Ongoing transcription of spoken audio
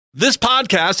This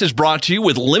podcast is brought to you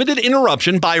with limited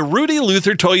interruption by Rudy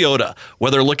Luther Toyota.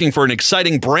 Whether looking for an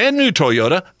exciting brand new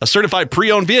Toyota, a certified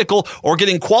pre-owned vehicle, or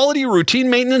getting quality routine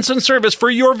maintenance and service for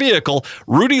your vehicle,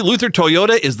 Rudy Luther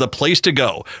Toyota is the place to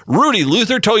go. Rudy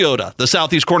Luther Toyota, the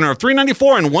southeast corner of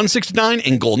 394 and 169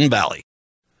 in Golden Valley.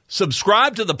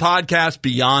 Subscribe to the podcast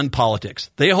Beyond Politics.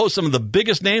 They host some of the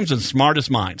biggest names and smartest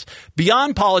minds.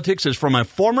 Beyond Politics is from a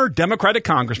former Democratic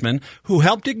congressman who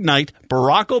helped ignite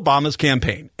Barack Obama's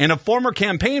campaign and a former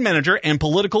campaign manager and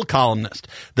political columnist.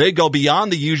 They go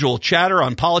beyond the usual chatter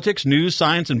on politics, news,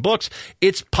 science, and books.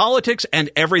 It's politics and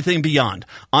everything beyond.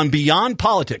 On Beyond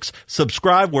Politics,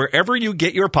 subscribe wherever you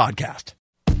get your podcast.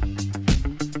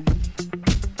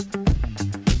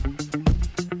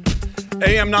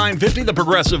 AM 950, the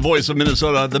progressive voice of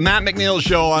Minnesota, the Matt McNeil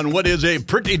Show on what is a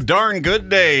pretty darn good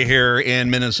day here in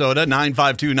Minnesota.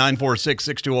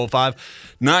 952-946-6205,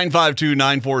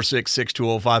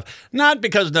 952-946-6205. Not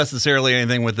because necessarily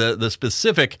anything with the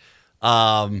specific,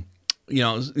 like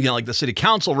the city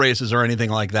council races or anything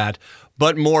like that,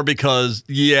 but more because,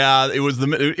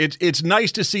 it's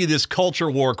nice to see this culture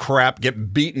war crap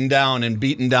get beaten down and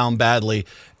beaten down badly,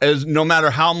 as no matter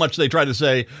how much they try to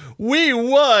say, we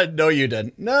won. No, you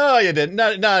didn't. No, you didn't. No.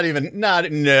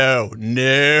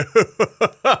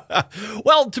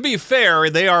 Well, to be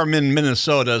fair, they are in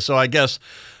Minnesota, so I guess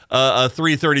a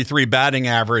 333 batting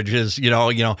average is,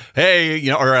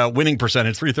 or a winning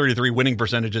percentage, 333 winning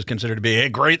percentage is considered to be a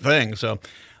great thing. So,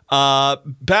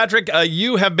 Patrick,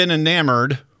 you have been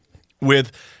enamored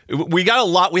with. We have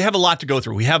a lot to go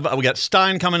through. We got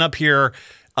Stein coming up here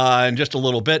in just a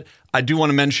little bit. I do want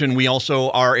to mention we also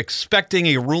are expecting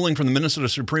a ruling from the Minnesota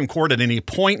Supreme Court at any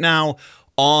point now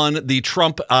on the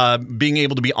Trump being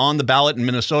able to be on the ballot in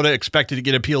Minnesota. Expected to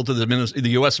get appealed to the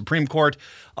U.S. Supreme Court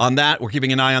on that. We're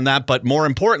keeping an eye on that. But more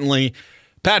importantly,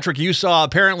 Patrick, you saw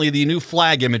apparently the new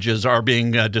flag images are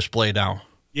being displayed now.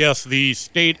 Yes, the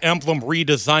State Emblem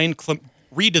Redesign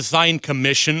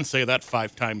Commission, say that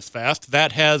 5 times fast,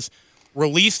 that has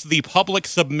released the public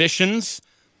submissions.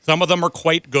 Some of them are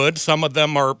quite good. Some of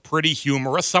them are pretty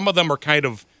humorous. Some of them are kind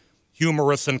of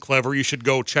humorous and clever. You should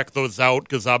go check those out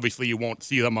because obviously you won't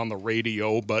see them on the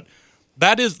radio. But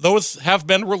those have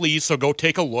been released, so go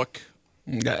take a look.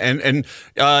 And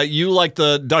you like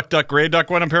the Duck, Duck, Gray Duck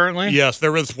one, apparently? Yes,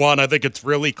 there is one. I think it's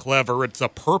really clever. It's a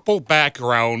purple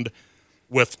background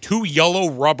with 2 yellow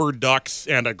rubber ducks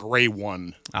and a gray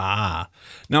one. Ah.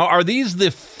 Now, are these the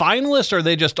finalists, or are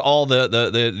they just all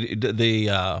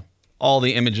all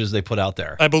the images they put out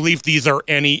there? I believe these are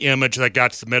any image that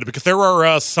got submitted, because there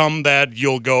are some that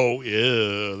you'll go,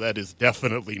 ew, that is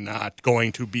definitely not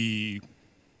going to be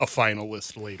a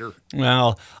finalist later.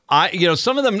 Well,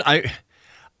 some of them,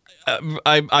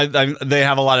 they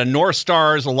have a lot of North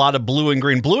Stars, a lot of blue and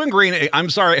green. Blue and green, I'm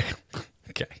sorry.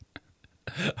 Okay.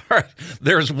 All right.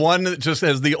 There's one that just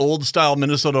has the old style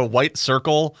Minnesota white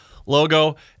circle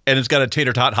logo, and it's got a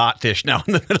tater tot hot dish now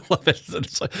in the middle of it.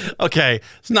 It's like, okay,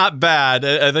 it's not bad.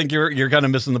 I think you're kind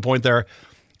of missing the point there.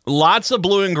 Lots of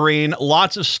blue and green,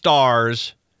 lots of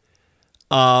stars.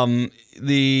 There's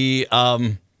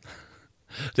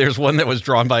one that was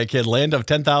drawn by a kid, Land of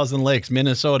 10,000 Lakes,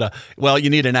 Minnesota. Well, you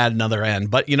need to add another N,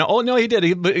 but he did.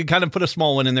 He kind of put a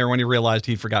small one in there when he realized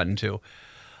he'd forgotten to.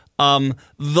 The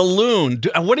loon.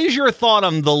 What is your thought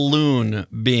on the loon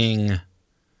being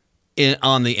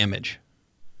on the image?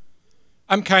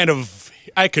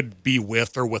 I could be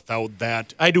with or without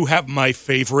that. I do have my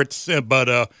favorites, but,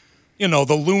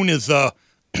 the loon is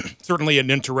certainly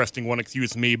an interesting one,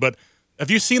 excuse me. But have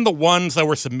you seen the ones that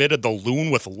were submitted, the loon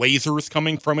with lasers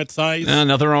coming from its eyes?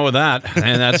 Nothing wrong with that.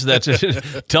 And that's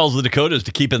it tells the Dakotas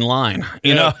to keep in line.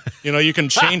 You know, you can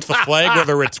change the flag,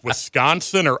 whether it's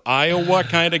Wisconsin or Iowa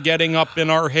kind of getting up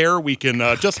in our hair. We can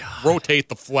just rotate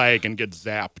the flag and get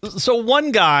zapped. So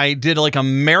one guy did like a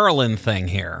Maryland thing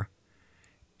here.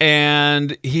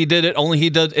 And he did it, only he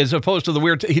did, as opposed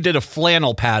to he did a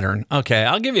flannel pattern. Okay,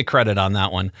 I'll give you credit on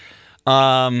that one.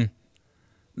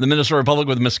 The Minnesota Republic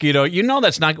with mosquito.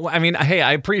 That's not, hey,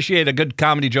 I appreciate a good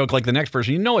comedy joke like the next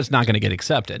person. It's not going to get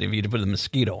accepted if you put a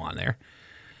mosquito on there.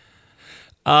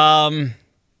 I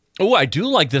do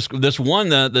like this one,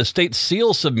 the state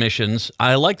seal submissions.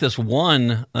 I like this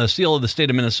one, seal of the state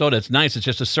of Minnesota. It's nice. It's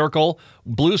just a circle,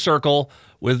 blue circle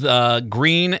with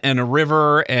green and a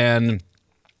river and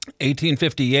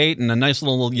 1858 and a nice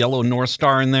little yellow North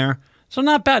Star in there. So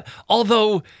not bad.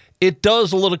 Although it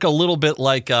does look a little bit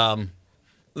like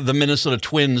the Minnesota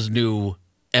Twins' new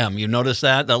M. You notice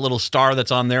that little star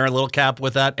that's on there, a little cap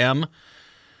with that M?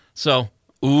 So,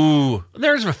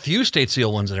 there's a few state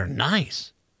seal ones that are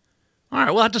nice. All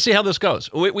right, we'll have to see how this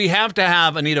goes. We have to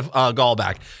have Anita Gall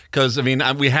back because, I mean,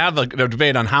 we have a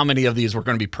debate on how many of these were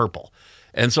going to be purple.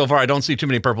 And so far, I don't see too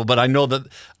many purple, but I know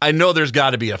there's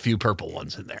got to be a few purple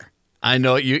ones in there. I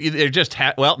know they're just,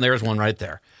 well, there's one right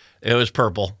there. It was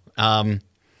purple. So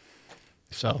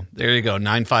there you go,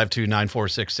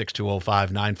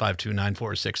 952-946-6205,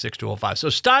 952-946-6205. So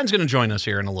Stein's going to join us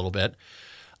here in a little bit.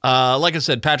 Like I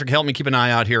said, Patrick, help me keep an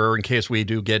eye out here in case we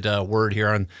do get a word here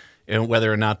on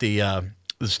whether or not the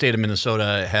state of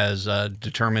Minnesota has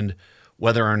determined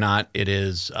whether or not it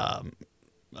is,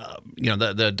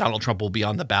 the Donald Trump will be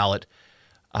on the ballot.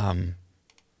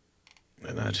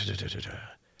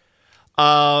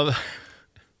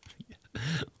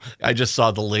 I just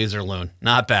saw the laser loon.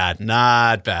 Not bad.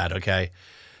 Okay.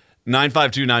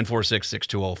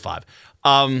 952-946-6205.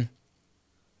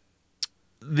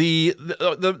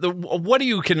 What do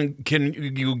you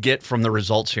can you get from the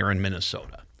results here in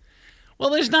Minnesota? Well,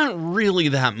 there's not really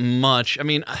that much. I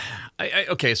mean,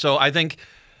 okay, so I think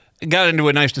I got into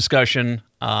a nice discussion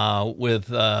with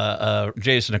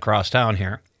Jason across town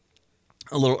here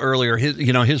a little earlier.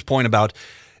 His point about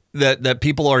that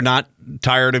people are not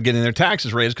tired of getting their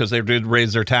taxes raised because they did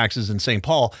raise their taxes in St.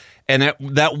 Paul, and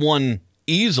that won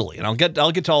easily. And I'll get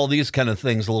to all these kind of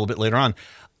things a little bit later on.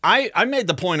 I made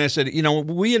the point. I said,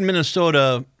 we in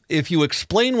Minnesota, if you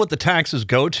explain what the taxes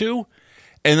go to,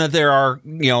 and that there are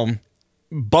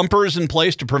bumpers in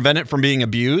place to prevent it from being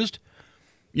abused,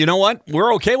 you know what?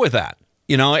 We're okay with that.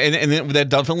 And that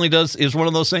definitely is one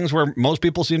of those things where most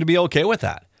people seem to be okay with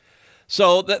that.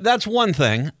 So that's one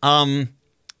thing.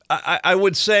 I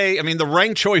would say, I mean, the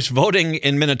ranked choice voting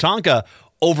in Minnetonka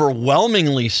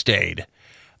overwhelmingly stayed.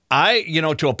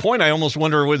 To a point, I almost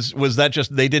wonder, was that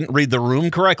just they didn't read the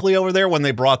room correctly over there when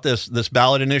they brought this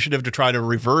ballot initiative to try to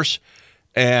reverse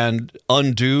and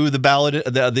undo the ballot,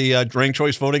 the ranked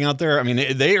choice voting out there? I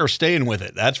mean, they are staying with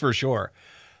it. That's for sure.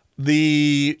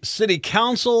 The city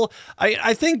council,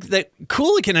 I think that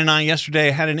Coolican and I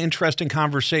yesterday had an interesting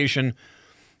conversation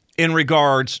in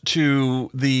regards to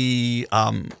the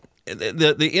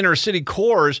inner city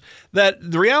cores.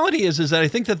 That the reality is that I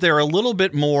think that they're a little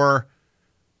bit more,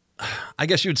 I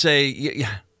guess you'd say,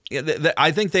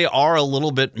 I think they are a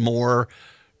little bit more,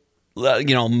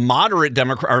 moderate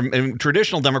Democrat or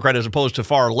traditional Democrat as opposed to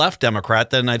far left Democrat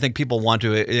than I think people want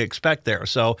to expect there.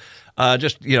 So and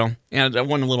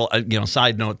one little,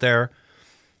 side note there.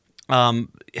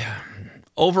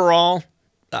 Overall,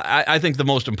 I think the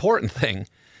most important thing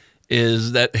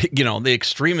is that, the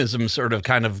extremism sort of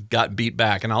kind of got beat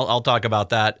back. And I'll talk about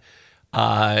that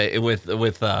with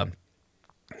a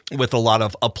lot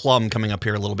of aplomb coming up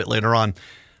here a little bit later on.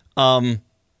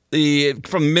 From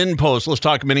MinPost, let's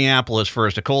talk Minneapolis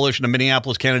first. A coalition of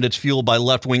Minneapolis candidates fueled by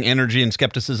left-wing energy and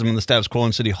skepticism in the status quo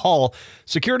in City Hall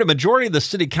secured a majority of the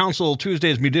city council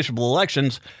Tuesday's municipal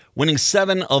elections, winning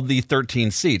 7 of the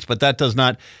 13 seats. But that does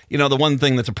not, the one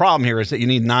thing that's a problem here is that you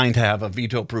need 9 to have a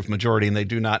veto-proof majority, and they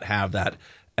do not have that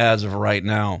as of right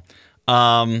now.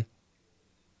 I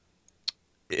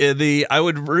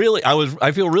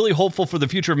feel really hopeful for the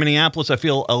future of Minneapolis. I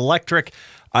feel electric.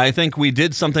 I think we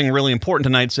did something really important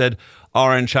tonight, said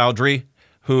Arun Chaudhry,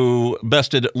 who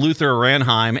bested Luther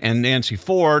Ranheim and Nancy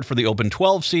Ford for the open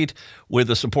 12 seat with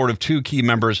the support of 2 key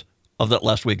members of that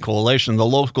left-wing coalition, the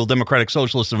local Democratic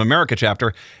Socialists of America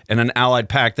chapter and an allied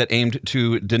pact that aimed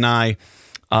to deny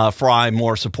Fry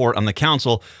more support on the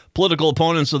council. Political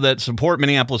opponents that support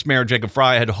Minneapolis Mayor Jacob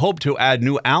Fry had hoped to add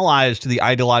new allies to the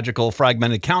ideological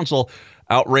fragmented council,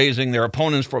 outraising their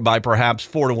opponents by perhaps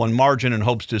 4-1 margin in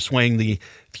hopes to swing the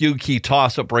few key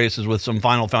toss-up races with some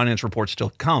final finance reports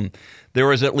still to come. There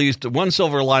was at least one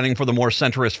silver lining for the more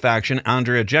centrist faction.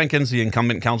 Andrea Jenkins, the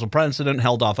incumbent council president,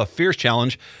 held off a fierce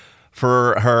challenge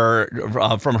from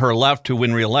her left to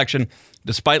win re-election.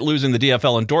 Despite losing the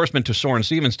DFL endorsement to Soren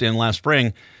Stevenson last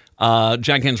spring,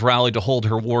 Jenkins rallied to hold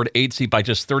her Ward 8 seat by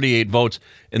just 38 votes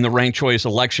in the ranked choice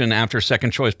election after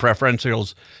second choice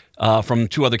preferentials from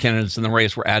 2 other candidates in the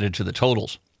race were added to the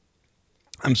totals.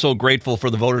 I'm so grateful for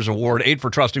the voters of Ward 8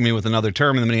 for trusting me with another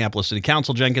term in the Minneapolis City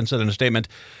Council, Jenkins said in a statement.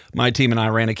 My team and I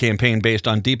ran a campaign based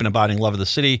on deep and abiding love of the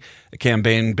city, a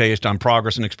campaign based on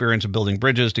progress and experience of building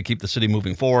bridges to keep the city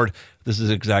moving forward. This is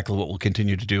exactly what we'll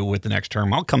continue to do with the next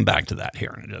term. I'll come back to that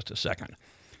here in just a second.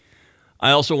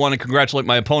 I also want to congratulate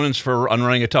my opponents for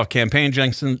running a tough campaign,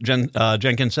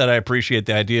 Jenkins said. I appreciate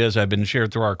the ideas I've been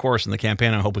shared through our course in the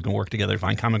campaign. I hope we can work together to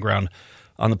find common ground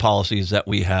on the policies that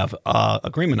we have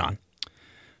agreement on.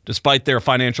 Despite their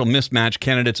financial mismatch,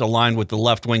 candidates aligned with the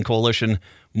left-wing coalition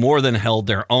more than held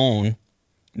their own.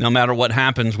 No matter what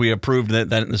happens, we have proved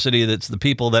that in the city, that's the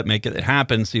people that make it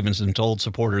happen. Stevenson told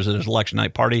supporters at his election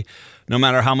night party, no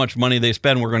matter how much money they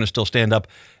spend, we're going to still stand up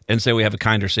and say we have a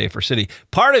kinder, safer city.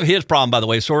 Part of his problem, by the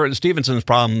way, Stevenson's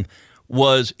problem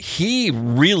was he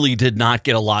really did not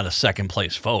get a lot of second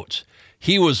place votes.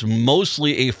 He was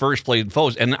mostly a first place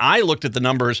vote. And I looked at the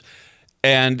numbers,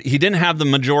 and he didn't have the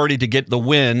majority to get the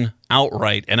win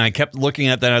outright. And I kept looking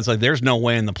at that. I was like, there's no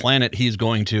way in the planet he's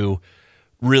going to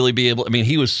really be able. I mean,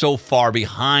 he was so far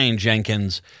behind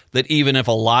Jenkins that even if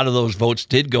a lot of those votes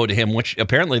did go to him, which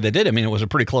apparently they did, I mean, it was a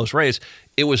pretty close race,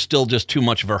 it was still just too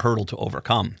much of a hurdle to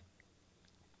overcome.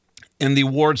 In the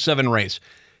Ward 7 race,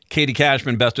 Katie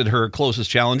Cashman bested her closest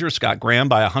challenger, Scott Graham,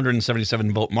 by a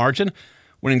 177-vote margin,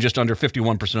 winning just under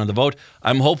 51% of the vote.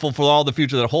 I'm hopeful for all the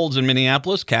future that holds in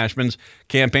Minneapolis. Cashman's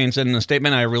campaign said in a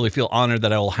statement, I really feel honored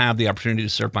that I will have the opportunity to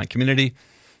serve my community.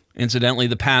 Incidentally,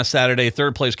 the past Saturday,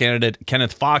 third-place candidate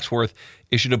Kenneth Foxworth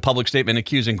issued a public statement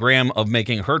accusing Graham of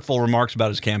making hurtful remarks about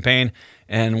his campaign.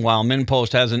 And while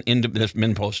MinnPost has this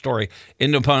MinnPost story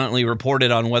independently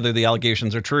reported on whether the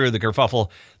allegations are true, the kerfuffle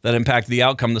that impacted the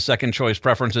outcome, the second-choice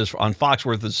preferences on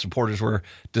Foxworth's supporters were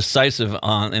decisive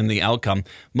in the outcome.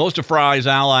 Most of Fry's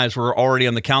allies were already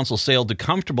on the council sailed to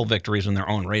comfortable victories in their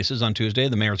own races on Tuesday.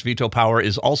 The mayor's veto power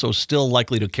is also still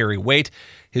likely to carry weight.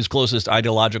 His closest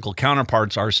ideological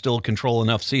counterparts are still control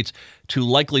enough seats to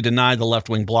likely deny the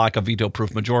left-wing bloc a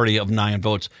veto-proof majority of 9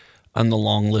 votes on the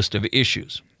long list of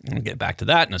issues. We'll get back to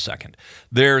that in a second.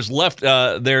 There's left,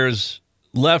 and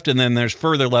then there's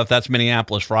further left. That's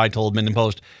Minneapolis. Fry told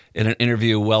MinnPost in an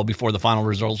interview well before the final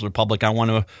results were public, I want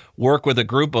to work with a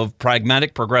group of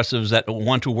pragmatic progressives that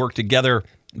want to work together,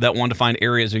 that want to find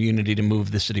areas of unity to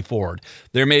move the city forward.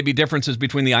 There may be differences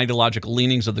between the ideological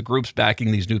leanings of the groups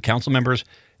backing these new council members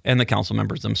and the council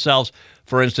members themselves.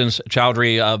 For instance,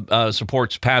 Chowdhury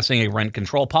supports passing a rent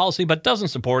control policy, but doesn't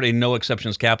support a no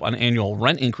exceptions cap on annual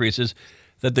rent increases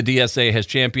that the DSA has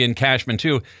championed. Cashman,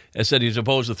 too, has said he's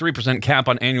opposed to 3% cap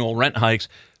on annual rent hikes,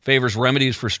 favors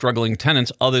remedies for struggling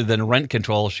tenants other than rent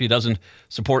control. She doesn't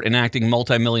support enacting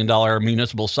multi-million-dollar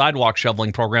municipal sidewalk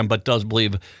shoveling program, but does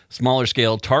believe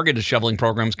smaller-scale targeted shoveling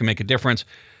programs can make a difference.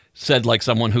 Said like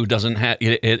someone who does not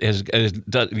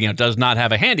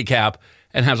have a handicap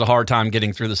and has a hard time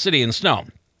getting through the city in snow.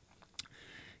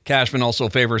 Cashman also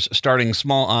favors starting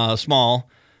small,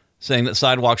 saying that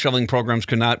sidewalk shoveling programs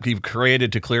could not be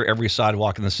created to clear every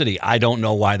sidewalk in the city. I don't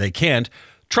know why they can't.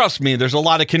 Trust me, there's a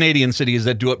lot of Canadian cities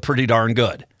that do it pretty darn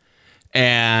good.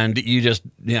 And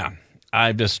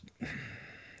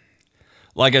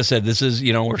like I said, this is,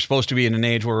 we're supposed to be in an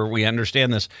age where we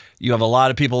understand this. You have a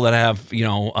lot of people that have,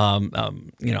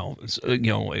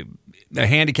 a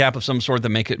handicap of some sort that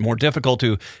make it more difficult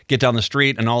to get down the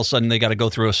street, and all of a sudden they got to go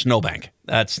through a snowbank.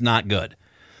 That's not good.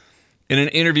 In an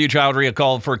interview, Chowdhury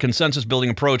called for a consensus-building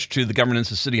approach to the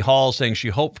governance of City Hall, saying she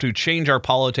hoped to change our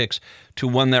politics to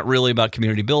one that really about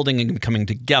community building and coming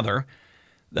together.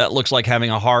 That looks like having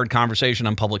a hard conversation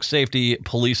on public safety,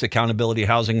 police accountability,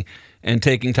 housing, and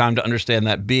taking time to understand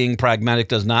that being pragmatic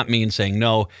does not mean saying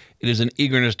no. It is an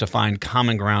eagerness to find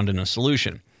common ground and a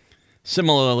solution.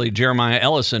 Similarly, Jeremiah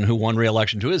Ellison, who won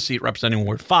re-election to his seat representing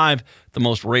Ward 5, the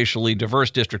most racially diverse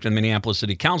district in Minneapolis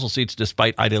City Council seats,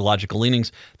 despite ideological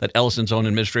leanings that Ellison's own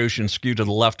administration skewed to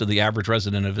the left of the average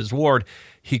resident of his ward,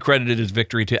 he credited his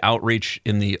victory to outreach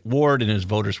in the ward and his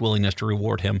voters' willingness to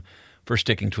reward him for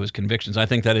sticking to his convictions. I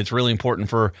think that it's really important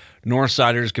for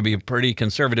Northsiders to be a pretty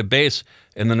conservative base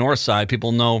in the North Side.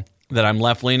 People know that I'm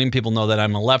left-leaning. People know that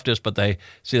I'm a leftist, but they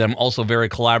see that I'm also very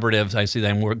collaborative. I see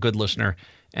that I'm a good listener.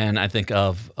 And I think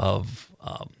I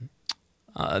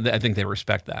think they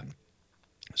respect that.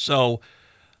 So,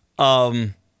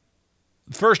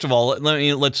 first of all,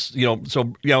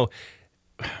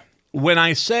 when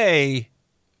I say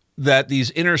that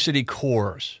these inner city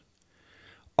cores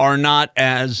are not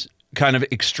as kind of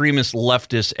extremist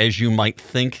leftist as you might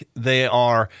think they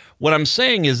are, what I'm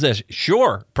saying is this: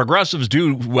 sure, progressives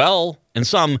do well in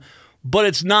some, but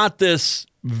it's not this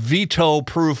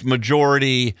veto-proof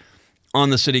majority on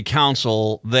the city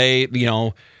council. They,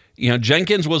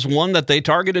 Jenkins was one that they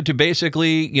targeted to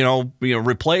basically,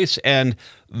 replace, and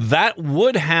that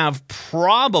would have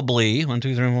probably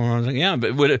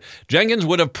Jenkins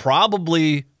would have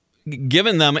probably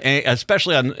given them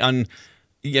especially on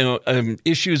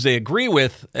issues they agree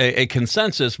with, a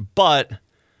consensus. But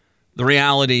the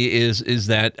reality is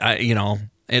that at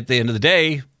the end of the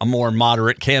day, a more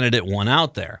moderate candidate won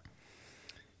out there.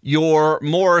 Your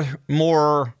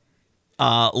more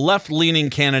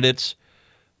left-leaning candidates,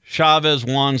 Chavez,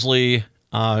 Wansley,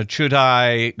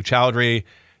 Chowdhury,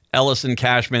 Ellison,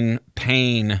 Cashman,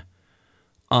 Payne,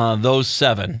 those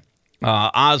 7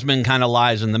 Osmond kind of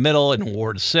lies in the middle in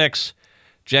Ward 6.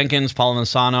 Jenkins,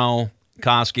 Palomisano,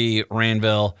 Koski,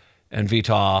 Rainville, and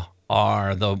Vitaw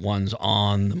are the ones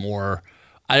on the more,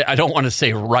 I don't want to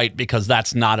say right because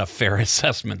that's not a fair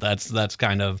assessment. That's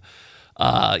kind of,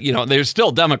 there's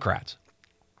still Democrats.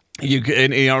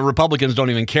 Republicans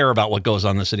don't even care about what goes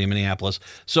on in the city of Minneapolis.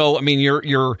 So, I mean,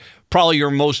 you're probably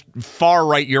your most far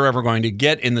right you're ever going to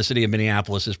get in the city of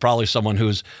Minneapolis is probably someone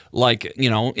who's like,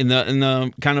 in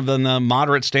the kind of in the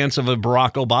moderate stance of a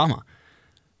Barack Obama.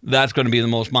 That's going to be the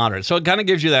most moderate. So it kind of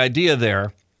gives you the idea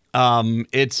there. I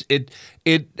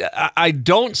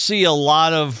don't see a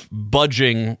lot of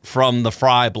budging from the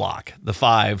Fry block, the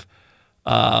five,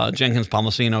 Jenkins,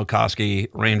 Palmasino, Koski,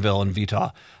 Rainville, and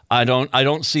Vitaw. I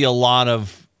don't see a lot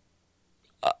of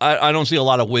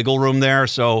wiggle room there.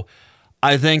 So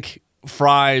I think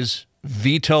Fry's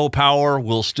veto power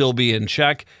will still be in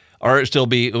check, or still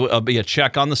be a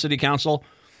check on the city council.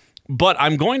 But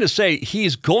I'm going to say he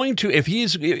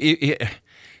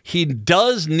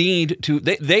does need to.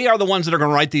 They are the ones that are going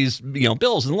to write these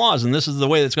bills and laws, and this is the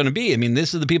way it's going to be. I mean,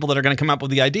 this is the people that are going to come up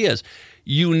with the ideas.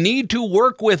 You need to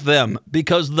work with them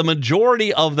because the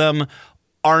majority of them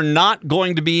are not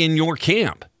going to be in your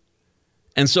camp.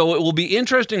 And so it will be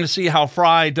interesting to see how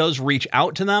Fry does reach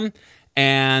out to them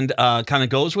and kind of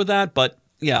goes with that. But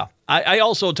yeah, I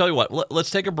also tell you what, let's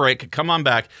take a break. Come on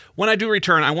back. When I do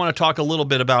return, I want to talk a little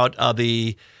bit about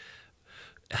the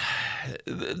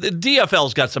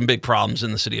DFL's got some big problems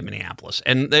in the city of Minneapolis,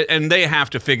 and they have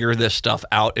to figure this stuff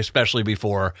out, especially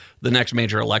before the next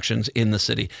major elections in the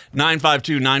city.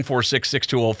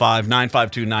 952-946-6205,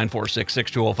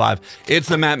 952-946-6205. It's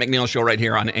the Matt McNeil Show right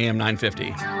here on AM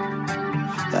 950.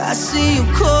 I see you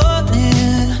calling.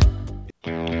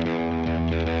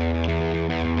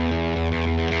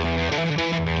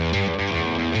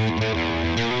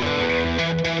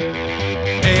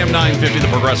 AM 950, the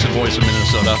progressive voice of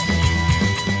Minnesota.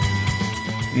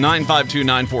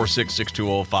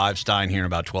 952-946-6205. Stein here in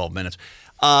about 12 minutes.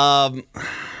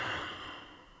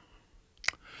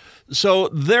 So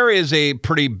there is a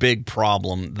pretty big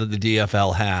problem that the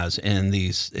DFL has in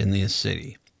this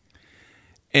city.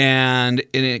 And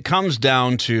it comes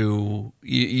down to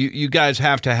you guys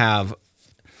have to have,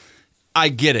 I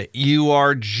get it. You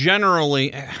are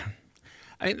generally,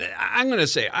 I'm going to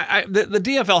say the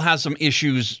DFL has some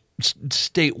issues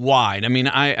statewide.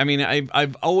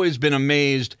 I've always been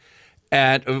amazed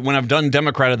at when I've done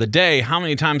Democrat of the Day, how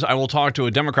many times I will talk to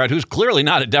a Democrat who's clearly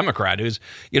not a Democrat, who's,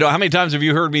 how many times have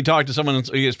you heard me talk to someone,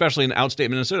 especially in outstate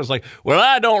Minnesota, it's like, well,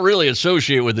 I don't really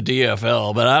associate with the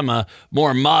DFL, but I'm a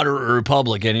more moderate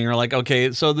Republican. And you're like,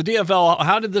 okay, so the DFL,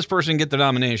 how did this person get the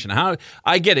nomination? I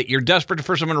get it. You're desperate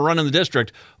for someone to run in the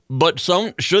district, but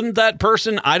shouldn't that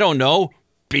person, I don't know,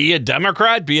 be a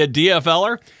Democrat, be a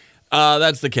DFLer?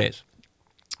 That's the case.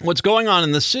 What's going on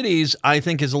in the cities, I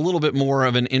think, is a little bit more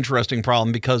of an interesting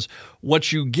problem because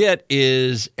what you get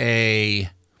is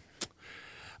you're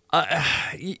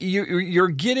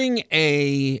getting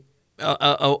a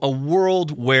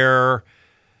world where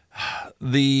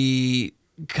the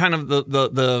kind of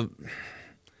the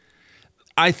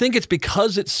I think it's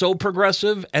because it's so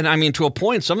progressive, and I mean to a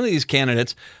point, some of these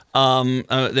candidates, some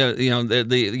of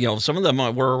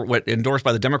them were endorsed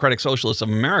by the Democratic Socialists of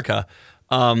America.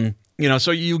 So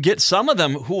you get some of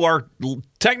them who are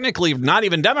technically not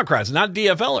even Democrats, not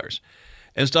DFLers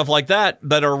and stuff like that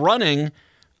are running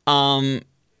in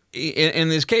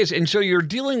this case. And so you're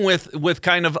dealing with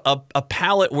kind of a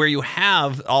palette where you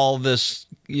have all this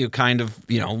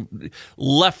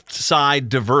left side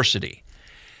diversity.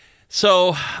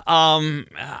 So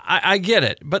I get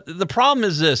it. But the problem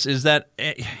is that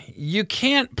you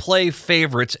can't play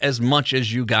favorites as much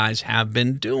as you guys have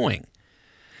been doing.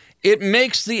 It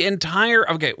makes the entire,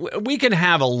 okay, we can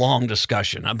have a long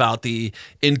discussion about the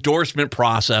endorsement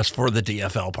process for the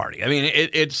DFL party. I mean,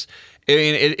 it's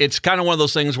kind of one of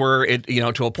those things where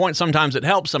to a point, sometimes it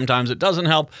helps, sometimes it doesn't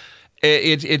help.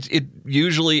 It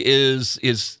usually is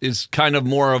kind of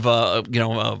more of a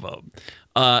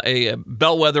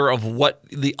bellwether of what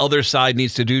the other side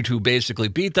needs to do to basically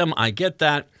beat them. I get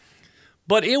that.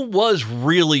 But it was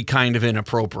really kind of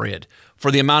inappropriate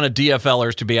for the amount of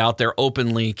DFLers to be out there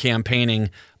openly campaigning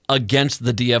against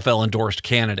the DFL-endorsed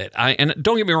candidate. And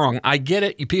don't get me wrong, I get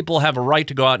it. People have a right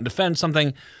to go out and defend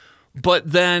something. But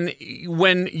then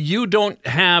when you don't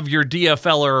have your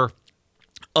DFLer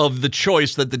of the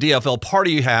choice that the DFL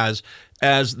party has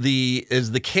as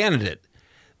the candidate,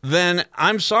 then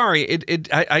I'm sorry,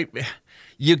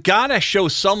 you got to show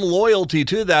some loyalty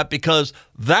to that because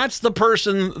that's the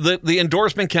person that the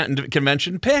endorsement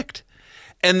convention picked.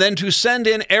 And then to send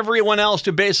in everyone else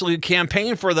to basically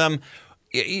campaign for them,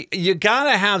 you got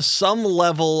to have some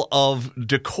level of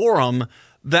decorum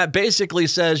that basically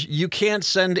says you can't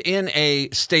send in a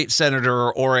state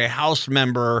senator or a House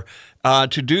member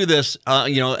to do this,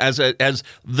 as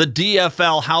the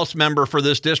DFL House member for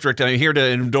this district. I'm here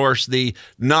to endorse the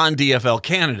non-DFL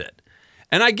candidate.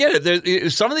 And I get it.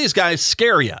 Some of these guys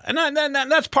scare you. And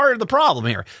that's part of the problem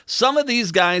here. Some of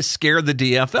these guys scare the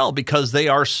DFL because they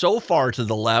are so far to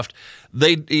the left.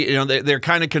 They're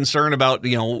kind of concerned about,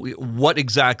 what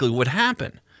exactly would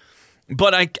happen.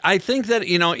 But I think that,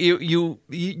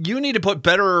 you need to put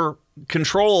better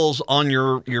controls on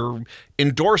your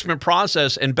endorsement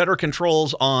process and better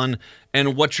controls on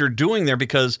and what you're doing there,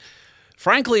 because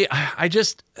frankly, I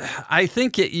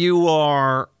think that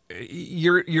you're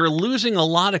losing a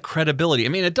lot of credibility. I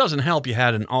mean, it doesn't help you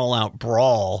had an all-out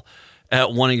brawl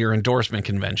at one of your endorsement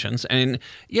conventions. And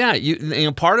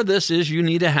yeah, part of this is you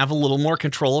need to have a little more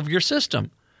control of your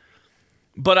system.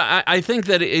 But I think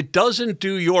that it doesn't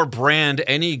do your brand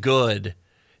any good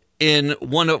in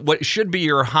one of what should be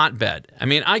your hotbed. I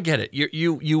mean, I get it.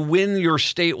 You win your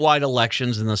statewide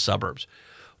elections in the suburbs.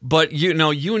 But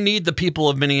you need the people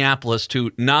of Minneapolis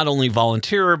to not only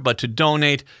volunteer, but to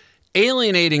donate.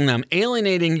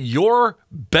 Alienating your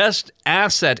best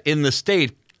asset in the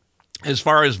state as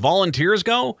far as volunteers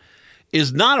go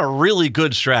is not a really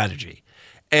good strategy.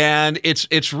 And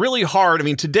it's really hard. I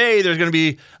mean, today there's going to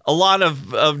be a lot of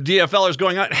DFLers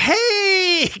going out,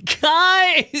 hey,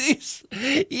 guys,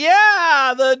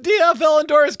 yeah, the DFL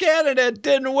endorsed candidate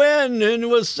didn't win and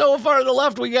was so far to the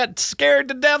left we got scared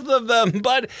to death of them.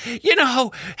 But,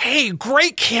 hey,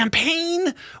 great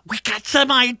campaign. We got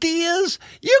some ideas.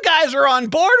 You guys are on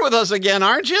board with us again,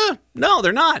 aren't you? No,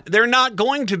 they're not. They're not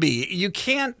going to be. You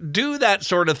can't do that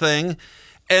sort of thing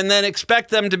and then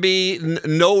expect them to be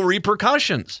no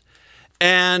repercussions.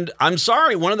 And I'm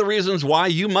sorry, one of the reasons why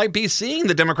you might be seeing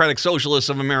the Democratic Socialists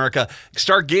of America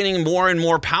start gaining more and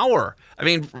more power. I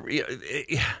mean,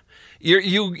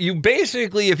 you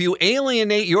basically, if you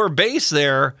alienate your base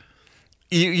there,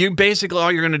 you basically all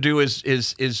you're going to do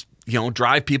is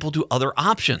drive people to other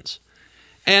options.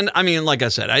 And I mean, like I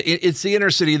said, it's the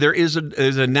inner city. There is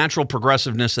a natural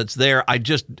progressiveness that's there. I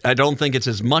don't think it's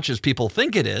as much as people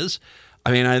think it is.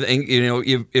 I mean, I think,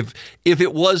 if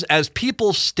it was as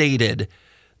people stated,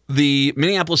 the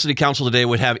Minneapolis City Council today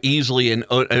would have easily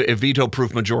a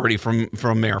veto-proof majority from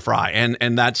Mayor Fry,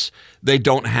 and they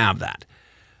don't have that.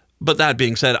 But that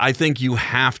being said, I think you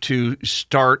have to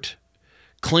start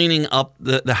cleaning up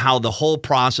the how the whole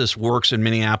process works in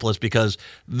Minneapolis, because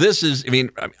this is, I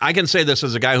mean, I can say this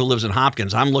as a guy who lives in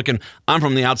Hopkins. I'm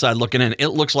from the outside looking in. It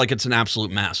looks like it's an absolute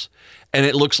mess. And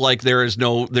it looks like there's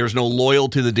no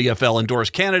loyalty to the DFL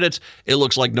endorsed candidates. It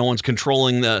looks like no one's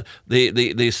controlling the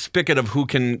spigot of who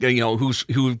can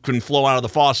who can flow out of the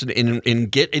faucet and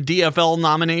get a DFL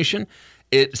nomination.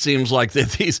 It seems like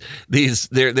that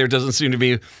there doesn't seem to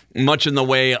be much in the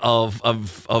way of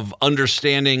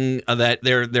understanding that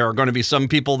there are going to be some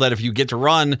people that if you get to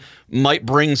run might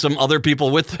bring some other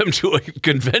people with them to a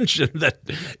convention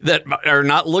that are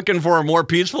not looking for a more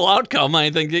peaceful outcome.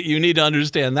 I think that you need to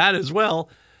understand that as well.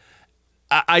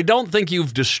 I don't think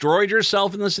you've destroyed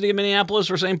yourself in the city of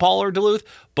Minneapolis or St. Paul or Duluth,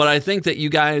 but I think that you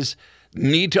guys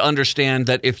need to understand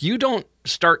that if you don't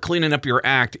start cleaning up your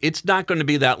act, it's not going to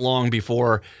be that long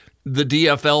before the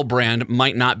DFL brand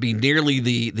might not be nearly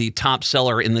the top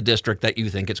seller in the district that you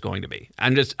think it's going to be.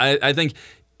 I think,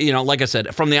 like I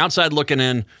said, from the outside looking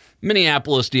in,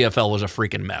 Minneapolis DFL was a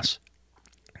freaking mess.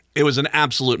 It was an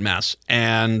absolute mess.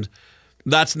 And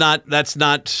that's on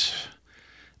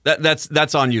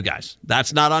you guys.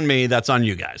 That's not on me. That's on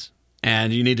you guys.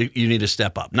 And you need to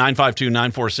step up.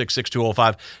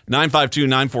 952-946-6205.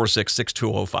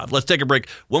 952-946-6205. Let's take a break.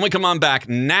 When we come on back,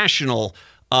 national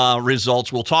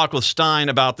results. We'll talk with Stein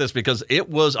about this because it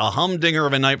was a humdinger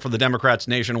of a night for the Democrats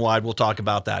nationwide. We'll talk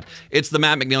about that. It's the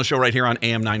Matt McNeil Show right here on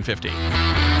AM 950.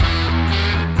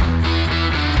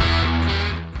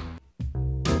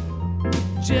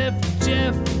 Jeff.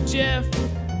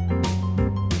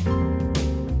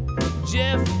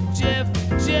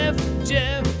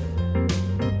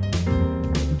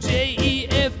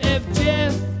 J-E-F-F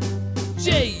Jeff.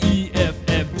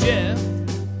 J-E-F-F Jeff.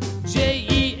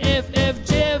 J-E-F-F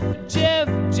Jeff.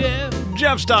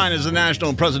 Jeff Stein is a national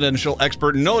and presidential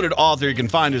expert, noted author. You can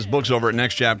find his books over at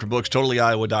Next Chapter Books,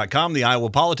 TotallyIowa.com, the Iowa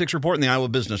Politics Report, and the Iowa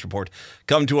Business Report.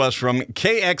 Come to us from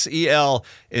KXEL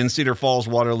in Cedar Falls,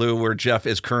 Waterloo, where Jeff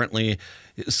is currently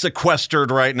sequestered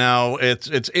right now.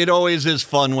 It always is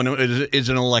fun when it is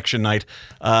an election night,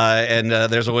 and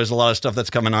there's always a lot of stuff that's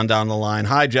coming on down the line.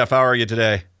 Hi, Jeff. How are you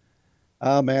today?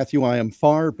 Matthew, I am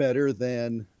far better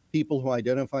than people who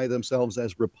identify themselves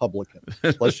as Republicans.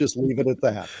 Let's just leave it at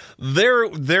that.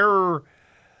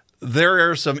 There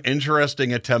are some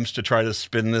interesting attempts to try to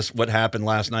spin this, what happened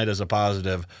last night, as a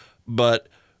positive, but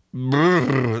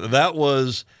that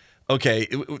was okay.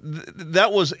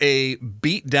 That was a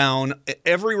beat down.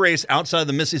 Every race outside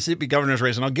the Mississippi governor's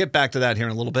race, and I'll get back to that here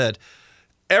in a little bit,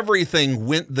 everything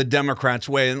went the Democrats'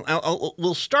 way. And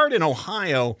we'll start in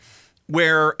Ohio,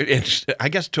 where, I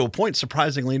guess to a point,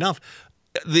 surprisingly enough,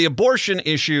 the abortion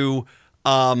issue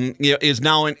is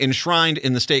now enshrined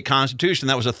in the state constitution.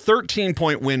 That was a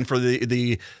 13-point win for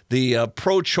the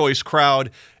pro-choice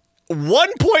crowd. 1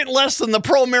 point less than the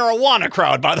pro-marijuana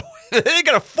crowd, by the way. They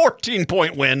got a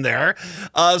 14-point win there.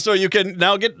 So you can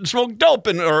now smoke dope,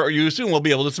 or you soon will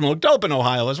be able to smoke dope in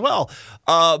Ohio as well.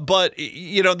 But,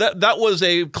 that was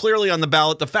clearly on the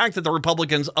ballot. The fact that the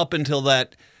Republicans, up until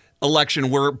that election,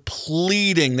 were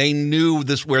pleading, they knew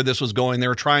where this was going. They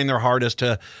were trying their hardest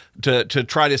to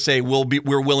try to say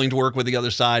we're willing to work with the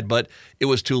other side, but it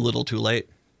was too little, too late.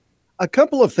 A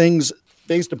couple of things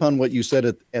based upon what you said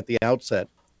at the outset.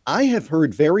 I have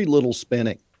heard very little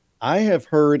spinning. I have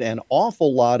heard an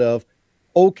awful lot of,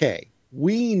 okay,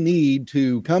 we need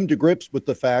to come to grips with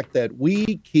the fact that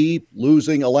we keep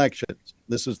losing elections.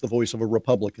 This is the voice of a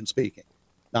Republican speaking.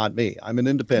 Not me. I'm an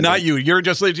independent. Not you. You're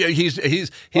just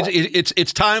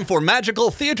it's time for Magical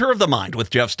Theater of the Mind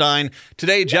with Jeff Stein.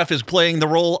 Today, Jeff is playing the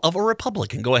role of a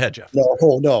Republican. Go ahead, Jeff.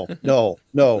 No.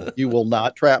 You will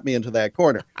not trap me into that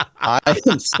corner. I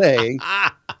am saying,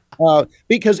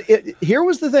 because here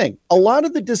was the thing. A lot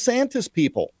of the DeSantis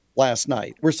people last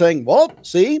night were saying, well,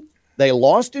 see, they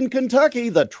lost in Kentucky.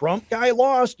 The Trump guy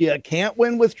lost. You can't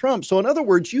win with Trump. So in other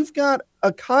words, you've got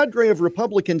a cadre of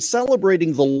Republicans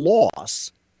celebrating the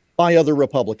loss by other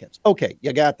Republicans. Okay,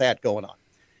 you got that going on.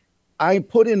 I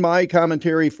put in my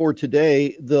commentary for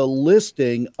today the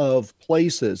listing of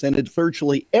places, and it's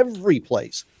virtually every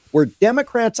place where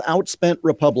Democrats outspent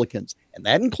Republicans, and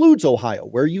that includes Ohio,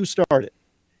 where you started.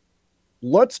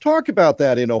 Let's talk about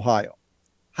that in Ohio.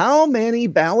 How many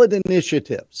ballot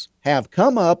initiatives have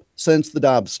come up since the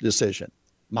Dobbs decision?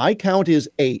 My count is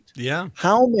 8. Yeah.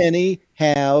 How many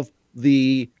have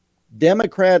the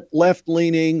Democrat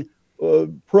left-leaning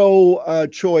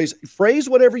pro-choice, phrase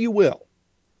whatever you will,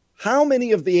 how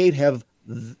many of the 8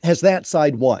 has that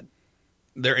side won?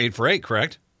 They're 8 for 8,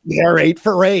 correct? They're 8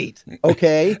 for 8.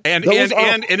 Okay. and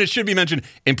it should be mentioned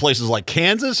in places like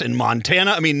Kansas and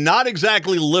Montana. I mean, not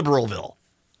exactly Liberalville.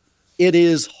 It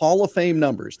is Hall of Fame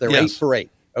numbers. They're 8 for 8.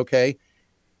 Okay.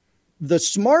 The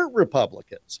smart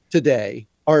Republicans today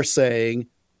are saying,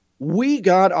 we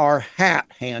got our hat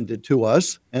handed to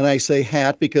us. And I say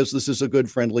hat because this is a good,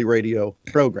 friendly radio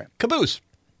program. Caboose.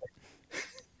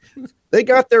 They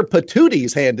got their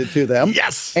patooties handed to them.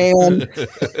 Yes. And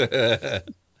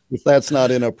if that's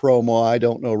not in a promo, I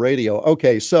don't know radio.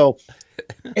 Okay. So,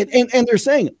 and they're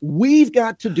saying, we've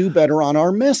got to do better on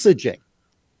our messaging.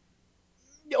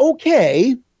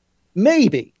 Okay,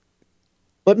 maybe.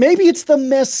 But maybe it's the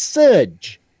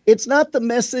message. It's not the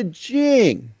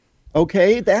messaging.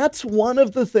 Okay, that's one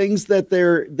of the things that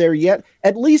they're yet,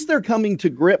 at least they're coming to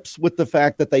grips with the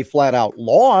fact that they flat out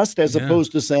lost, as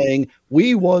opposed to saying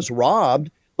we was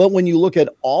robbed. But when you look at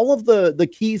all of the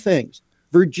key things,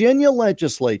 Virginia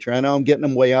legislature, I know I'm getting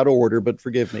them way out of order, but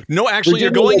forgive me. No, actually,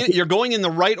 you're going in the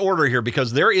right order here,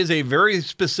 because there is a very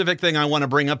specific thing I want to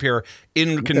bring up here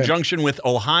in conjunction with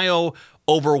Ohio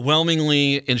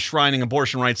overwhelmingly enshrining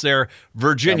abortion rights there.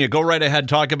 Virginia, go right ahead.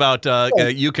 Talk about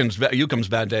UComb's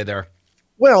bad day there.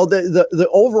 Well, the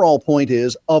overall point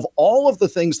is, of all of the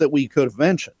things that we could have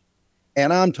mentioned,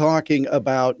 and I'm talking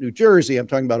about New Jersey, I'm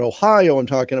talking about Ohio, I'm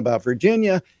talking about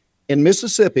Virginia, in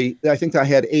Mississippi, I think I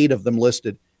had 8 of them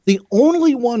listed. The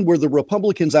only one where the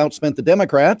Republicans outspent the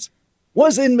Democrats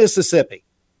was in Mississippi.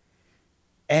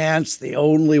 And it's the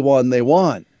only one they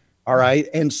won. All right.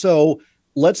 And so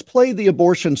let's play the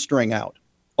abortion string out.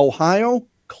 Ohio,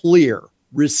 clear,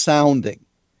 resounding.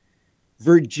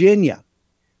 Virginia,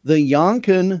 the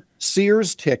Youngkin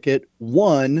Sears ticket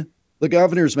won the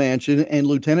governor's mansion and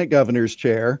lieutenant governor's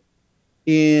chair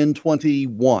in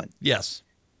 21. Yes.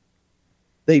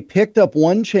 They picked up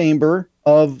one chamber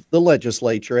of the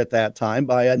legislature at that time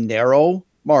by a narrow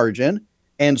margin.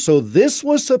 And so this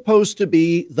was supposed to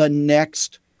be the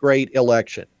next great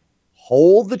election.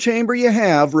 Hold the chamber you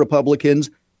have, Republicans,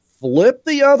 flip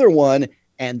the other one,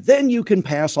 and then you can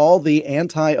pass all the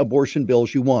anti-abortion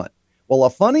bills you want. Well, a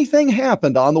funny thing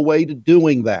happened on the way to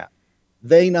doing that.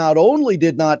 They not only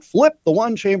did not flip the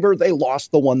one chamber, they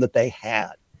lost the one that they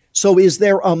had. So is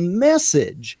there a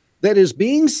message that is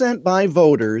being sent by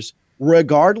voters,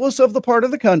 regardless of the part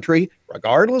of the country,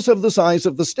 regardless of the size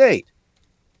of the state?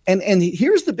 And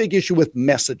here's the big issue with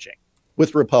messaging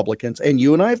with Republicans, and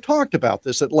you and I have talked about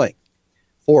this at length.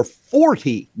 For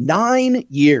 49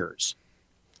 years,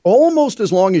 almost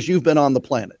as long as you've been on the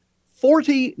planet,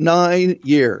 49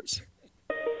 years.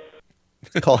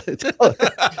 It's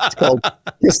called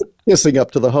kissing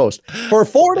up to the host. For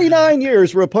 49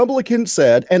 years, Republicans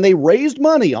said, and they raised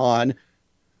money on,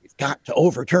 we've got to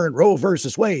overturn Roe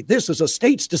versus Wade. This is a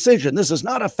state's decision. This is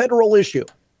not a federal issue.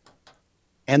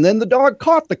 And then the dog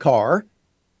caught the car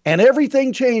and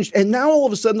everything changed. And now all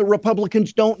of a sudden the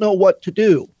Republicans don't know what to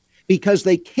do because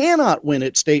they cannot win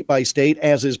it state by state,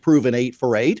 as is proven 8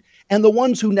 for 8. And the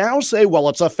ones who now say, well,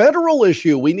 it's a federal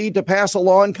issue, we need to pass a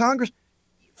law in Congress.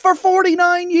 For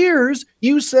 49 years,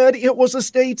 you said it was a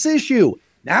state's issue.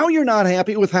 Now you're not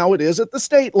happy with how it is at the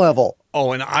state level.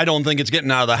 Oh, and I don't think it's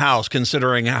getting out of the house,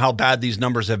 considering how bad these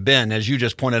numbers have been. As you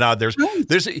just pointed out,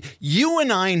 you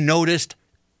and I noticed,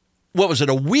 what was it,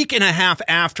 a week and a half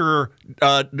after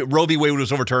Roe v. Wade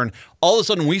was overturned, all of a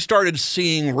sudden we started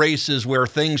seeing races where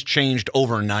things changed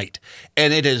overnight,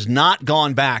 and it has not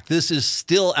gone back. This is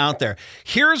still out there.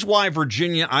 Here's why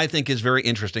Virginia, I think, is very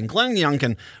interesting. Glenn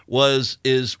Youngkin was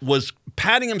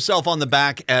patting himself on the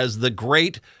back as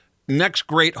the next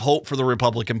great hope for the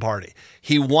Republican Party.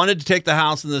 He wanted to take the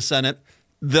House and the Senate.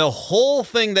 The whole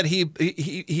thing that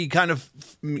he kind of,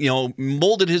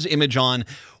 molded his image on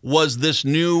was this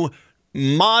new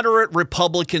moderate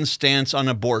Republican stance on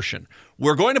abortion.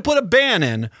 We're going to put a ban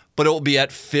in, but it will be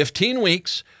at 15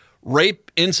 weeks.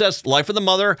 Rape, incest, life of the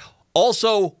mother,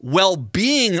 also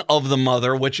well-being of the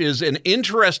mother, which is an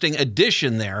interesting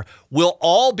addition there, will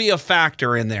all be a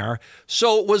factor in there.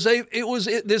 So it was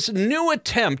this new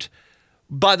attempt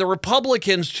by the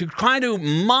Republicans to try to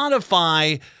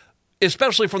modify,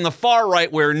 especially from the far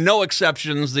right, where no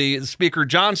exceptions, the Speaker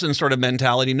Johnson sort of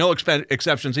mentality, no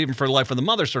exceptions even for life of the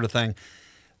mother sort of thing.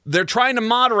 They're trying to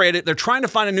moderate it. They're trying to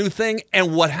find a new thing.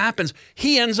 And what happens?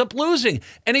 He ends up losing.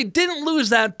 And he didn't lose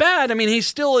that bad. I mean,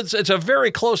 it's a very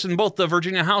close in both the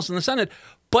Virginia House and the Senate.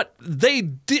 But he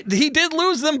did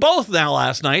lose them both now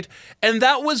last night. And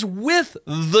that was with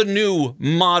the new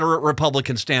moderate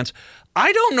Republican stance.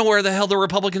 I don't know where the hell the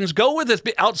Republicans go with this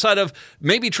outside of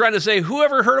maybe trying to say,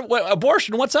 whoever heard of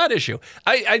abortion, what's that issue?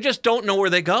 I just don't know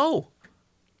where they go.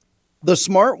 The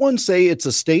smart ones say it's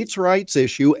a states' rights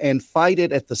issue and fight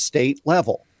it at the state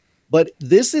level. But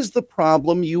this is the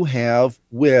problem you have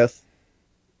with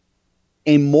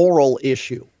a moral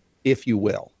issue, if you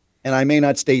will. And I may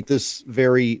not state this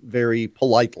very, very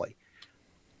politely.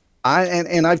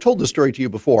 I've told this story to you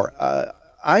before.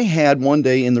 I had one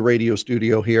day in the radio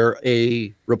studio here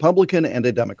a Republican and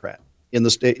a Democrat in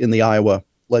the Iowa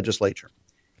legislature,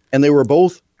 and they were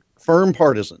both firm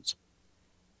partisans,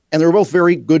 and they were both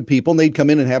very good people, and they'd come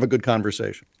in and have a good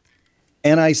conversation.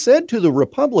 And I said to the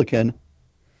Republican,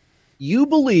 "You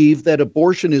believe that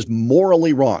abortion is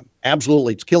morally wrong?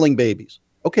 Absolutely, it's killing babies.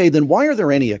 Okay, then why are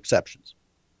there any exceptions?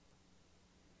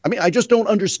 I mean, I just don't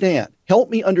understand.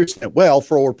 Help me understand." Well,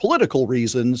 for political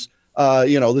reasons,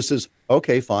 this is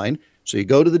okay, fine. So you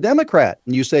go to the Democrat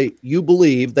and you say, you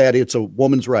believe that it's a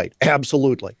woman's right.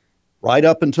 Absolutely. Right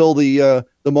up until the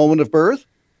moment of birth?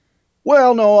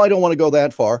 Well, no, I don't want to go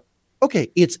that far.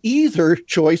 Okay, it's either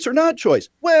choice or not choice.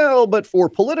 Well, but for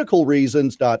political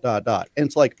reasons, ... And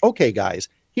it's like, okay, guys,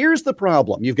 here's the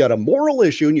problem. You've got a moral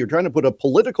issue and you're trying to put a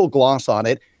political gloss on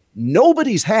it.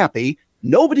 Nobody's happy.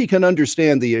 Nobody can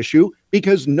understand the issue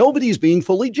because nobody's being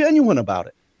fully genuine about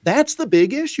it. That's the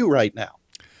big issue right now.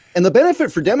 And the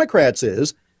benefit for Democrats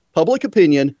is public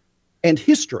opinion and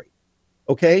history.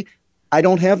 Okay? I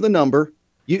don't have the number.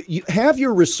 You have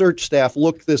your research staff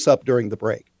look this up during the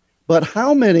break. But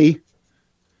how many,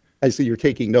 I see you're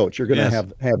taking notes. You're going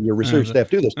to have your research staff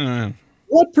do this.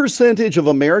 What percentage of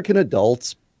American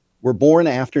adults were born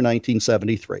after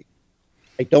 1973?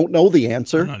 I don't know the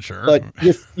answer. I'm not sure. But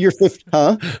you're 50,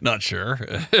 huh? Not sure.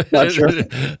 Not sure.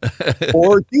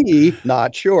 Or D,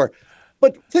 not sure.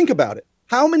 But think about it.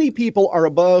 How many people are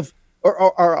above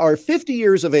or are 50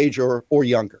 years of age or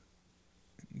younger?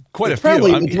 Quite it's a few.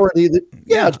 Probably a majority of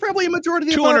it's probably a majority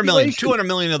of the 200 million. population. 200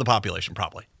 million of the population,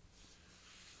 probably.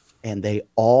 And they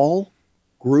all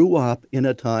grew up in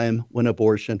a time when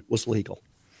abortion was legal.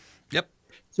 Yep.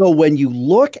 So when you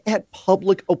look at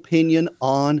public opinion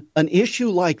on an issue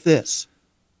like this,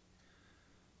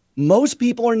 most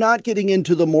people are not getting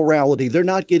into the morality. They're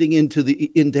not getting into the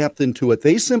in-depth into it.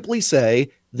 They simply say,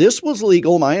 this was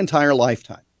legal my entire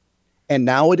lifetime, and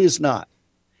now it is not.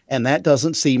 And that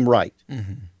doesn't seem right.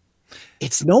 Mm-hmm.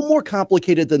 It's no more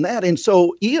complicated than that. And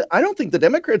so I don't think the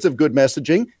Democrats have good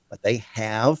messaging, but they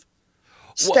have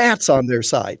stats on their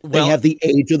side. They well, have the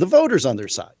age of the voters on their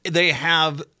side. They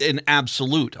have an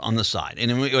absolute on the side.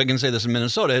 And I can say this in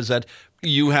Minnesota is that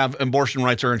you have abortion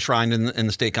rights are enshrined in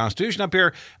the state constitution up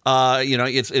here.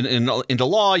 It's into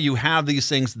law. You have these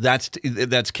things.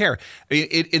 That's care.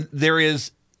 There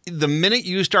is the minute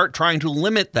you start trying to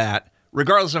limit that,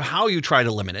 regardless of how you try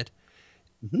to limit it,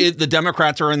 the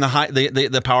Democrats are in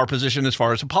the power position as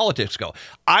far as the politics go.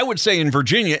 I would say in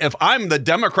Virginia, if I'm the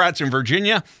Democrats in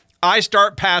Virginia, I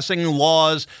start passing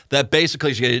laws that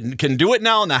basically can do it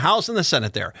now in the House and the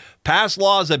Senate there. Pass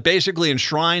laws that basically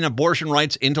enshrine abortion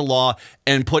rights into law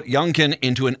and put Youngkin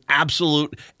into an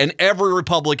absolute and every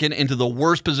Republican into the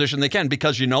worst position they can.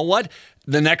 Because you know what?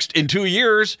 In 2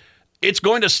 years, it's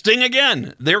going to sting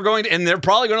again. They're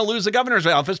probably going to lose the governor's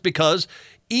office because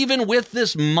even with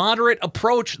this moderate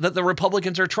approach that the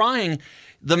Republicans are trying,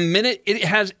 the minute it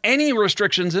has any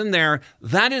restrictions in there,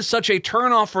 that is such a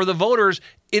turnoff for the voters.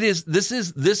 This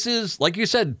is like you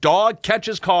said, dog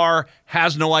catches car,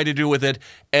 has no idea to do with it,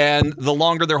 and the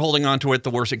longer they're holding on to it,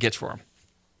 the worse it gets for them.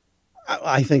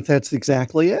 I think that's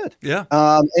exactly it. Yeah.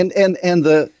 And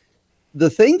the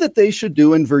thing that they should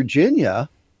do in Virginia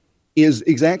is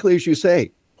exactly as you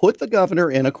say, put the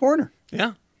governor in a corner.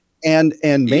 Yeah. And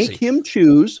make him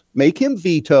choose, make him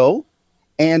veto.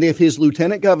 And if his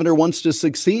lieutenant governor wants to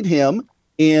succeed him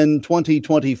in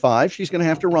 2025, she's going to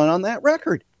have to run on that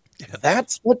record. Yeah.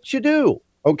 That's what you do.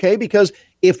 Okay. Because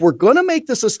if we're going to make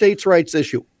this a states' rights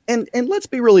issue, and let's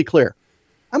be really clear,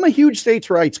 I'm a huge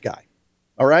states' rights guy.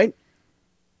 All right.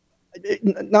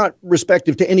 Not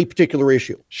respective to any particular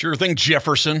issue. Sure thing,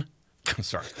 Jefferson.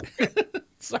 Sorry.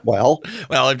 Well,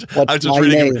 I was just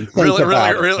reading a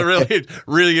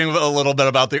little bit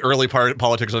about the early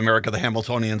politics of America, the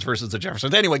Hamiltonians versus the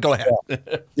Jeffersons. Anyway, go ahead.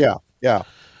 Yeah.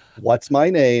 What's my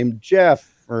name?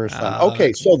 Jefferson.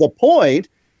 Okay, so the point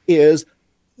is,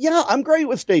 I'm great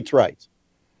with states' rights.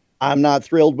 I'm not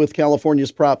thrilled with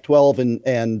California's Prop 12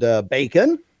 and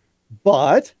bacon,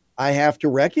 but I have to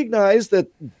recognize that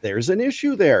there's an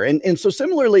issue there. And so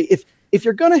similarly, if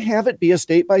you're going to have it be a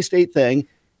state-by-state thing,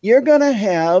 you're going to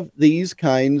have these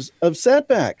kinds of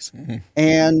setbacks. Mm-hmm.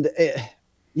 And,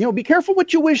 be careful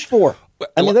what you wish for.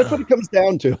 I mean, that's what it comes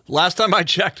down to. Last time I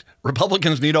checked,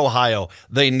 Republicans need Ohio.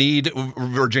 They need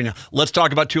Virginia. Let's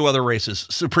talk about two other races.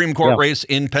 Supreme Court race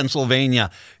in Pennsylvania.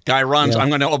 Guy runs, I'm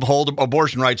going to uphold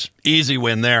abortion rights. Easy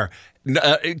win there.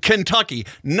 Kentucky,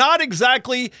 not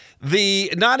exactly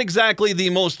the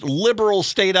most liberal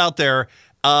state out there.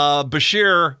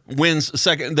 Bashir wins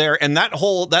second there, and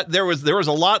there was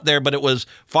a lot there, but it was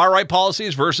far right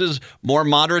policies versus more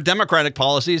moderate Democratic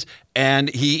policies, and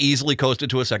he easily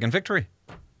coasted to a second victory.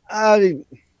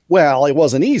 Well, it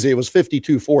wasn't easy. It was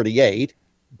 52-48.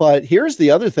 But here's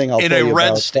the other thing in a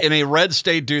red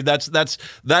state, dude. That's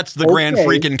the Grand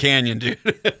freaking Canyon, dude.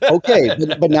 Okay,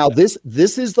 but now this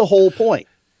is the whole point.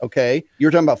 Okay, you're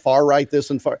talking about far right,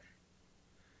 this and far.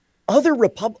 Other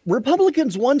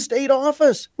Republicans won state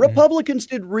office. Republicans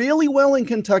did really well in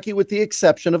Kentucky with the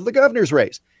exception of the governor's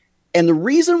race. And the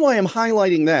reason why I'm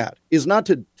highlighting that is not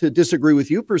to disagree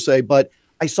with you per se, but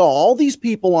I saw all these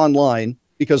people online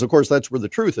because, of course, that's where the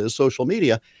truth is, social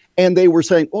media. And they were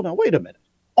saying, well, now, wait a minute.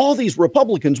 All these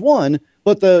Republicans won,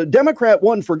 but the Democrat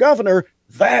won for governor.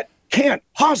 That can't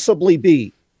possibly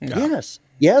be. No.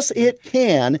 Yes, it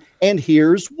can. And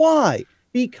here's why.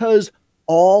 Because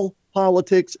all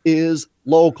politics is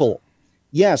local.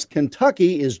 Yes,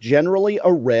 Kentucky is generally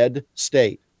a red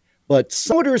state, but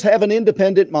voters have an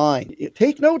independent mind.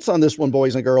 Take notes on this one,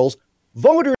 boys and girls.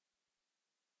 Voters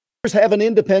have an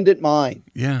independent mind.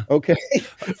 Yeah. Okay.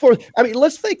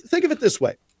 Let's think of it this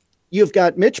way. You've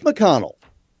got Mitch McConnell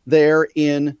there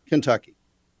in Kentucky,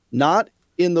 not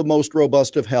in the most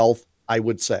robust of health, I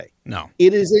would say. No.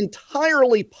 It is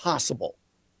entirely possible,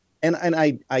 and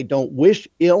I don't wish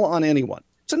ill on anyone.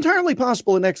 It's entirely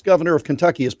possible the next governor of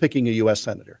Kentucky is picking a U.S.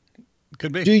 senator.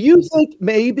 Could be. Do you think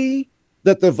maybe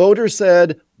that the voters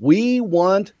said, we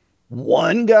want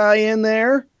one guy in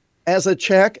there as a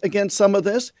check against some of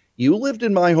this? You lived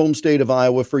in my home state of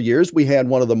Iowa for years. We had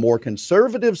one of the more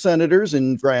conservative senators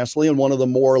in Grassley and one of the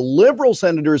more liberal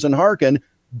senators in Harkin,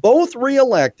 both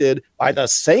reelected by the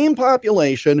same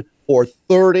population for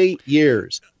 30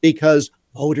 years because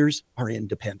voters are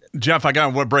independent. Jeff, I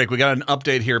got a break. We got an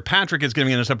update here. Patrick is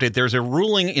giving us an update. There's a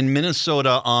ruling in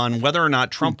Minnesota on whether or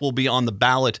not Trump will be on the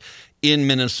ballot in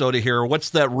Minnesota here. What's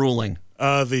that ruling?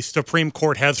 The Supreme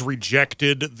Court has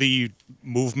rejected the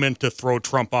movement to throw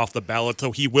Trump off the ballot,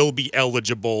 so he will be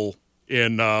eligible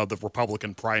in the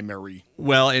Republican primary.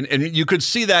 Well, and you could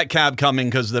see that cab coming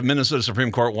because the Minnesota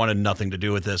Supreme Court wanted nothing to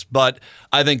do with this. But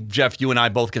I think, Jeff, you and I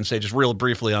both can say just real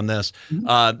briefly on this.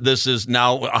 This is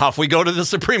now off we go to the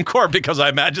Supreme Court because I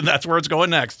imagine that's where it's going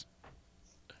next.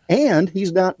 And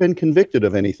he's not been convicted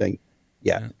of anything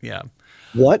yet. Yeah.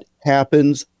 What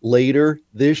happens later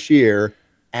this year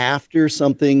after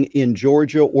something in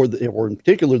Georgia or in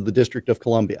particular the District of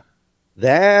Columbia?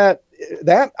 Not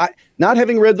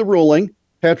having read the ruling,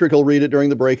 Patrick will read it during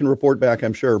the break and report back,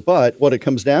 I'm sure. But what it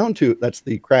comes down to, that's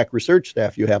the crack research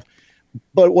staff you have.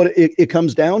 But what it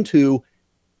comes down to,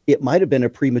 it might have been a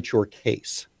premature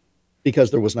case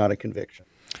because there was not a conviction.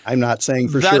 I'm not saying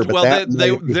for sure, but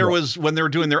there was when they were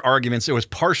doing their arguments, it was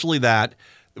partially that.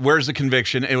 Where's the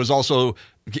conviction? It was also,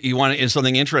 you want to,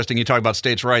 something interesting. You talk about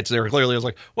states' rights. There clearly was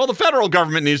like, well, the federal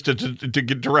government needs to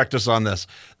direct us on this.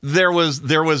 There was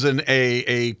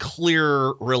a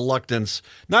clear reluctance,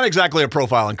 not exactly a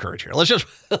profile encourager. Let's just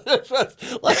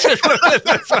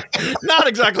not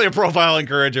exactly a profile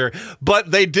encourager,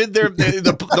 but they did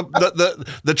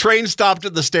the train stopped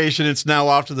at the station. It's now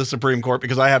off to the Supreme Court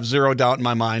because I have zero doubt in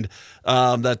my mind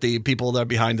that the people that are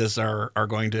behind this are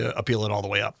going to appeal it all the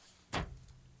way up.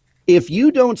 If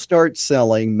you don't start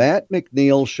selling Matt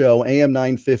McNeil Show AM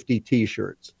 950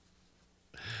 t-shirts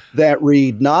that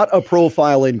read "Not a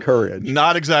profile encouraged,"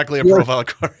 not exactly a profile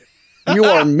encouraged, you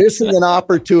are missing an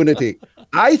opportunity.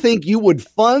 I think you would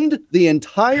fund the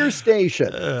entire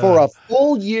station for a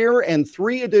full year and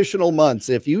 3 additional months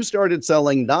if you started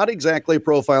selling not exactly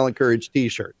profile encouraged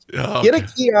t-shirts. Okay. Get a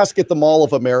kiosk at the Mall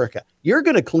of America. You're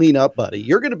going to clean up, buddy.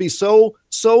 You're going to be so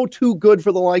too good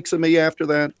for the likes of me after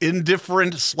that.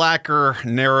 Indifferent slacker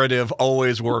narrative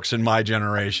always works in my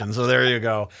generation. So there you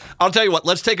go. I'll tell you what,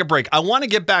 let's take a break. I want to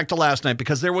get back to last night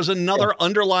because there was another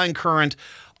underlying current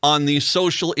on the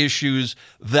social issues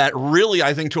that really,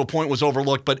 I think, to a point was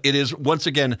overlooked, but it is, once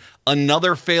again,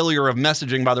 another failure of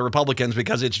messaging by the Republicans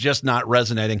because it's just not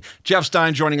resonating. Jeff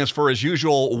Stein joining us for his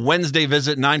usual Wednesday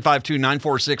visit,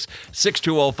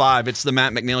 952-946-6205. It's the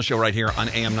Matt McNeil Show right here on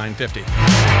AM 950.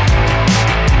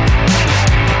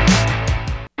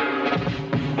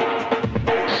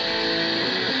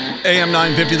 AM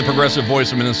 950, the progressive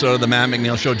voice of Minnesota, the Matt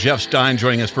McNeil Show. Jeff Stein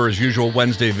joining us for his usual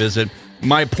Wednesday visit.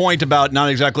 My point about not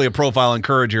exactly a profile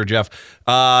encourager, Jeff,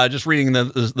 just reading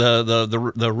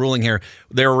the ruling here,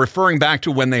 they're referring back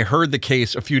to when they heard the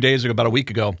case a few days ago, about a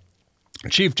week ago.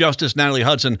 Chief Justice Natalie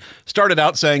Hudson started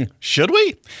out saying, should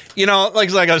we? You know, like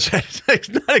I said,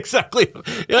 not exactly,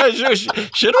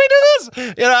 should we do this?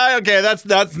 You know, okay, that's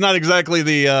not exactly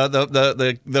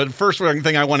the first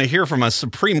thing I want to hear from a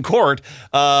Supreme Court.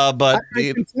 But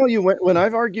I can tell you, when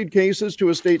I've argued cases to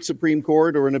a state Supreme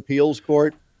Court or an appeals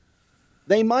court,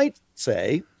 they might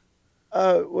say,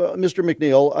 well, Mr.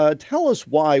 McNeil, tell us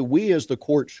why we as the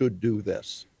court should do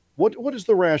this. What is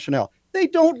the rationale? They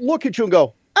don't look at you and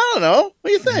go, I don't know. What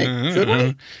do you think? Should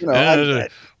we?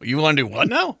 You want to do what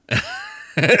now?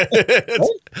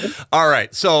 All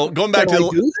right. So going back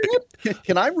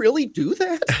Can I really do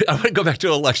that? I'm going to go back to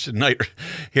election night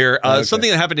here. Okay.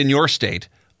 Something that happened in your state.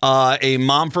 A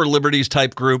Mom for Liberties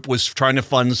type group was trying to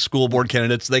fund school board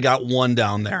candidates. They got one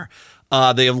down there.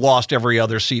 They have lost every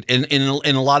other seat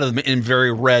in a lot of them in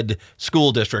very red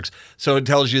school districts. So it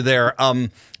tells you there.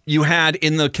 You had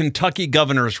in the Kentucky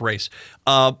governor's race,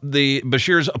 the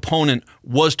Beshear's opponent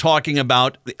was talking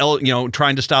about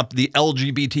trying to stop the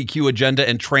LGBTQ agenda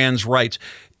and trans rights,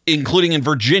 including in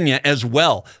Virginia as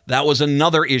well. That was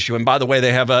another issue. And by the way,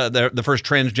 they have the first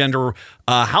transgender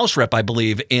House rep, I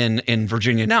believe, in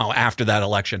Virginia now after that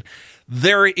election.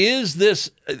 There is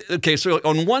this, okay, so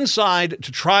on one side,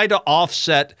 to try to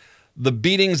offset the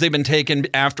beatings they've been taking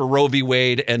after Roe v.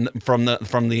 Wade and from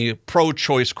the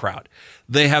pro-choice crowd,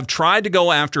 they have tried to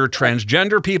go after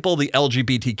transgender people, the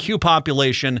LGBTQ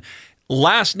population.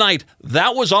 Last night,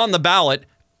 that was on the ballot,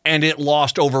 and it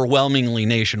lost overwhelmingly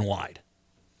nationwide.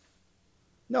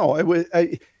 No,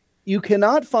 you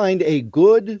cannot find a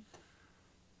good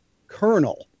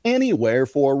kernel anywhere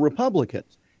for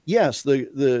Republicans. Yes,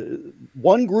 the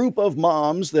one group of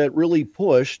moms that really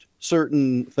pushed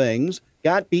certain things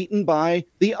got beaten by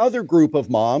the other group of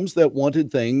moms that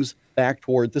wanted things back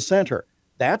toward the center.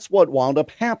 That's what wound up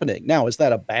happening. Now, is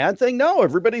that a bad thing? No,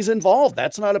 everybody's involved.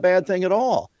 That's not a bad thing at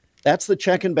all. That's the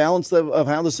check and balance of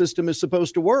how the system is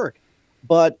supposed to work.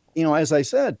 But, as I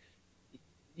said,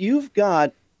 you've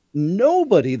got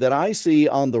nobody that I see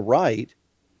on the right,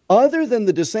 other than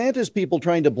the DeSantis people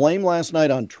trying to blame last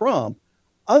night on Trump.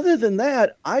 Other than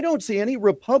that, I don't see any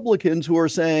Republicans who are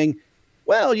saying,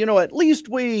 well, at least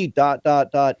we ...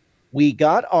 We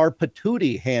got our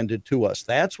patootie handed to us.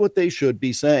 That's what they should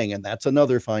be saying, and that's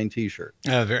another fine T-shirt.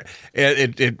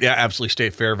 It absolutely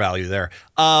state fair value there.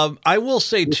 I will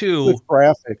say, too, with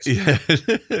graphics.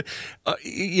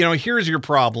 Here's your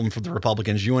problem for the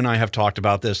Republicans. You and I have talked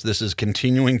about this. This is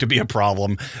continuing to be a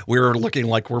problem. We're looking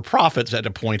like we're prophets at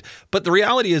a point. But the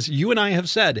reality is, you and I have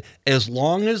said, as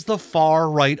long as the far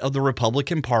right of the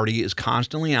Republican Party is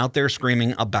constantly out there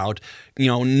screaming about,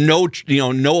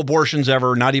 no abortions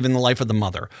ever, not even the life of the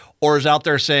mother, or is out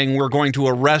there saying we're going to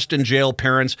arrest and jail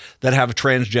parents that have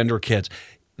transgender kids,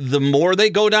 the more they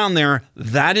go down there,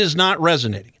 that is not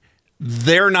resonating.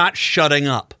 They're not shutting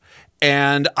up.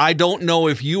 And I don't know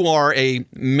if you are a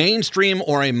mainstream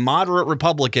or a moderate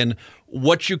Republican,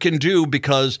 what you can do,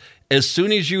 because as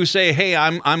soon as you say, hey,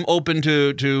 I'm open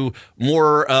to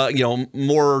more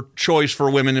more choice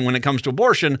for women, and when it comes to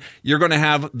abortion, you're going to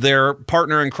have their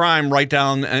partner in crime right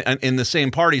down in the same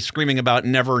party screaming about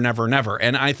never, never, never.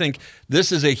 And I think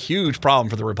this is a huge problem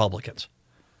for the Republicans.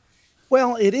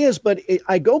 Well, it is, but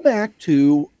I go back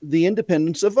to the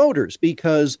independence of voters,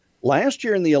 because last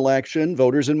year in the election,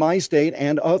 voters in my state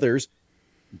and others,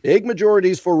 big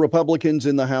majorities for Republicans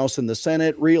in the House and the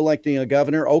Senate, reelecting a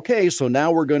governor. Okay, so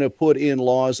now we're going to put in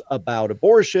laws about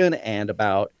abortion and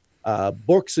about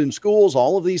books in schools,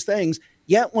 all of these things.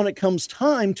 Yet when it comes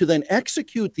time to then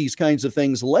execute these kinds of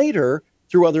things later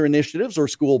through other initiatives or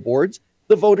school boards,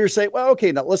 the voters say, well,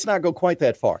 okay, now let's not go quite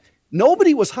that far.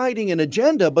 Nobody was hiding an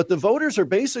agenda, but the voters are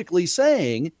basically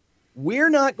saying, we're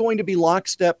not going to be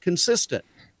lockstep consistent.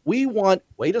 We want,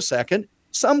 wait a second,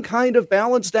 some kind of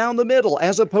balance down the middle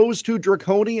as opposed to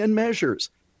draconian measures.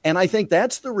 And I think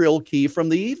that's the real key from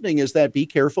the evening, is that be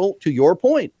careful, to your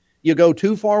point. You go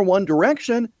too far one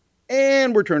direction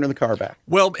and we're turning the car back.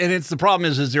 Well, and it's the problem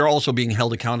is they're also being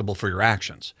held accountable for your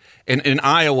actions. In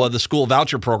Iowa, the school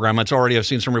voucher program, I've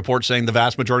seen some reports saying the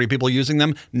vast majority of people using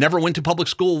them never went to public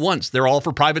school once. They're all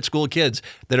for private school kids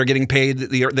that are getting paid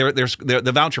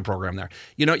the voucher program there.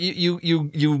 You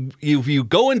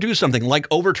go and do something like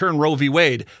overturn Roe v.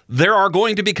 Wade, there are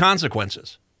going to be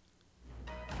consequences.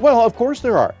 Well, of course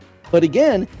there are. But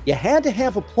again, you had to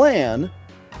have a plan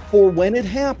for when it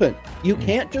happened. You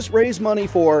can't just raise money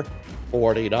for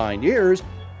 49 years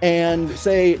and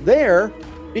say there,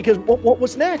 because what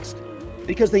was next?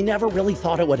 Because they never really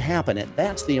thought it would happen. And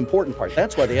that's the important part.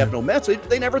 That's why they have no message.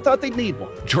 They never thought they'd need one.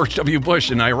 George W.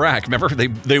 Bush in Iraq. Remember,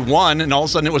 they won, and all of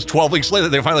a sudden it was 12 weeks later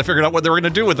they finally figured out what they were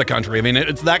going to do with the country. I mean,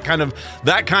 it's that kind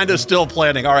of still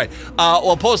planning. All right.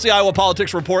 We'll post the Iowa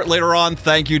Politics Report later on.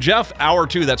 Thank you, Jeff. Hour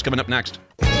 2, that's coming up next.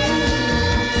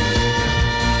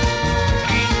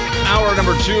 Hour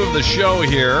number 2 of the show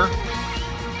here.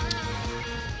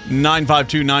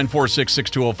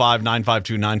 952-946-6205,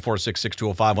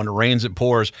 952-946-6205. When it rains, it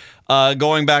pours.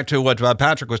 Going back to what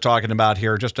Patrick was talking about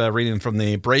here, just reading from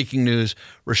the breaking news,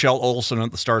 Rochelle Olson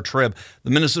at the Star Trib.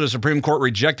 The Minnesota Supreme Court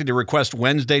rejected a request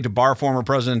Wednesday to bar former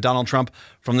President Donald Trump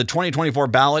from the 2024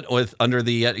 ballot under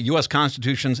the U.S.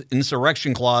 Constitution's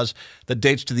insurrection clause that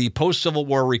dates to the post-Civil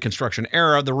War Reconstruction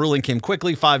era. The ruling came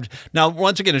quickly. Now,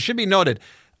 once again, it should be noted,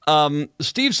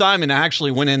 Steve Simon actually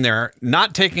went in there,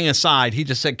 not taking a side. He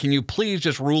just said, can you please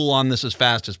just rule on this as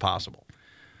fast as possible?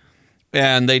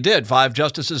 And they did. 5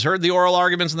 justices heard the oral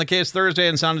arguments in the case Thursday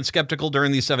and sounded skeptical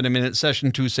during the 70-minute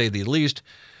session, to say the least.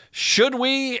 Should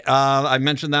we? I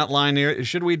mentioned that line here.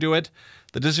 Should we do it?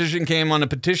 The decision came on a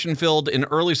petition filled in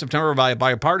early September by a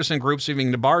bipartisan group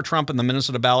seeking to bar Trump in the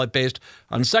Minnesota ballot based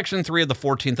on Section 3 of the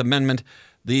 14th Amendment.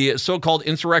 The so-called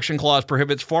insurrection clause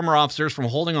prohibits former officers from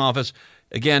holding office,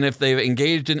 again, if they've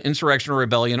engaged in insurrection or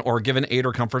rebellion or given aid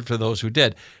or comfort to those who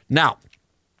did. Now,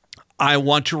 I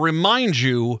want to remind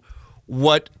you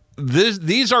what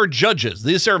these are judges.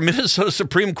 These are Minnesota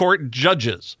Supreme Court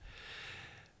judges.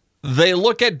 They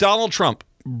look at Donald Trump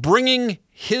bringing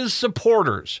his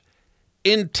supporters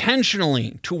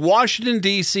intentionally to Washington,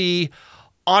 D.C.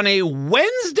 on a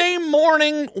Wednesday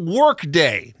morning work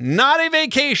day, not a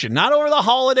vacation, not over the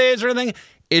holidays or anything.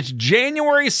 It's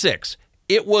January 6th.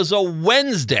 It was a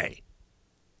Wednesday.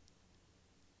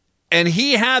 And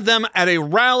he had them at a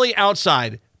rally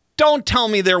outside. Don't tell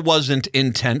me there wasn't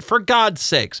intent, for God's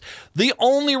sakes. The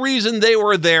only reason they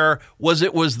were there was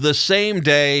it was the same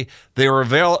day they were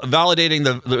validating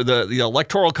the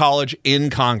Electoral College in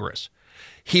Congress.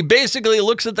 He basically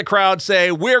looks at the crowd,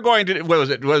 say, we're going to, was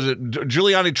it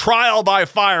Giuliani, trial by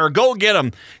fire, go get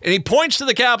him. And he points to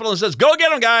the Capitol and says, go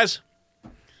get him, guys.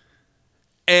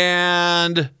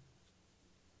 And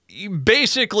he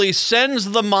basically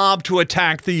sends the mob to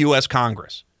attack the U.S.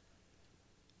 Congress.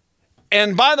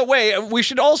 And by the way, we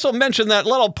should also mention that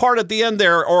little part at the end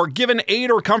there, or given aid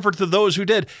or comfort to those who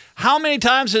did. How many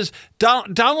times has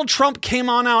Donald Trump came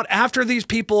on out after these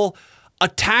people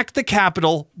attacked the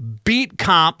Capitol, beat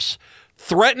cops,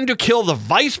 threatened to kill the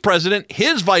vice president,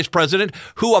 his vice president,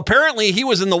 who apparently he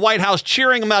was in the White House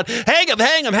cheering him out, hang him,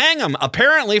 hang him, hang him.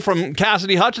 Apparently from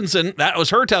Cassidy Hutchinson, that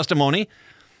was her testimony,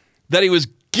 that he was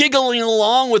giggling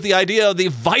along with the idea of the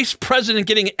vice president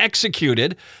getting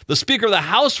executed. The Speaker of the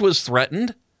House was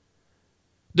threatened.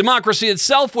 Democracy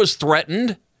itself was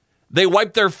threatened. They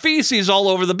wiped their feces all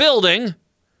over the building.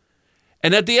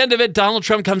 And at the end of it, Donald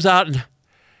Trump comes out and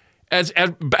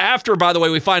after, by the way,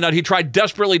 we find out he tried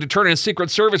desperately to turn his Secret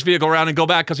Service vehicle around and go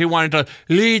back because he wanted to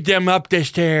lead them up the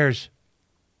stairs.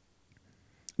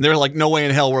 They're like, no way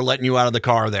in hell we're letting you out of the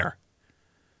car there.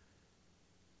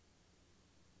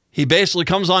 He basically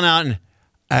comes on out and,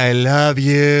 I love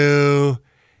you.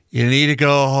 You need to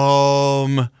go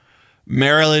home.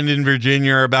 Maryland and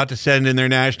Virginia are about to send in their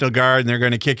National Guard and they're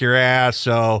going to kick your ass.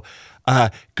 So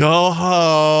go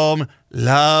home.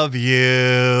 Love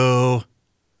you.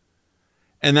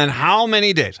 And then how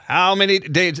many days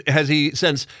has he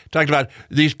since talked about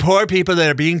these poor people that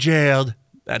are being jailed?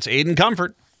 That's aid and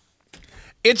comfort.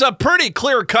 It's a pretty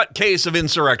clear-cut case of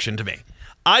insurrection to me.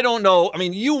 I don't know. I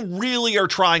mean, you really are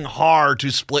trying hard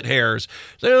to split hairs.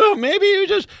 So maybe you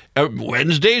just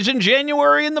Wednesdays in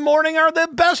January in the morning are the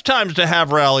best times to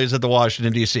have rallies at the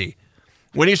Washington, D.C.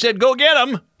 When he said, go get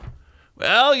them.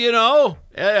 Well, you know,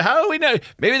 how do we know?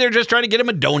 Maybe they're just trying to get him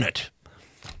a donut.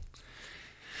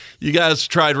 You guys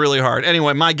tried really hard.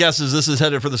 Anyway, my guess is this is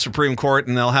headed for the Supreme Court,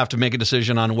 and they'll have to make a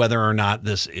decision on whether or not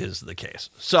this is the case.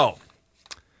 So,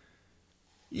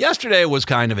 yesterday was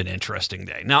kind of an interesting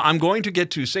day. Now, I'm going to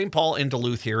get to St. Paul and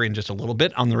Duluth here in just a little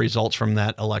bit on the results from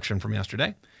that election from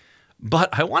yesterday. But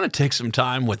I want to take some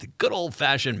time with the good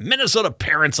old-fashioned Minnesota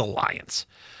Parents Alliance.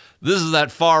 This is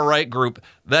that far-right group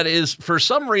that is, for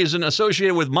some reason,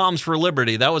 associated with Moms for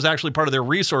Liberty. That was actually part of their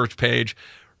resource page.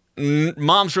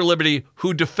 Moms for Liberty,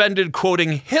 who defended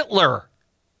quoting Hitler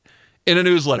in a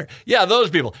newsletter. Yeah, those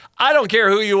people. I don't care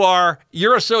who you are.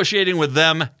 You're associating with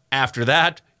them. After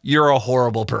that, you're a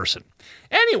horrible person.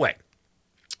 Anyway,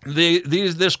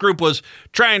 this group was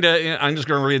trying to. I'm just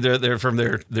going to read from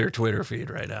their Twitter feed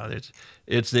right now.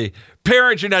 It's the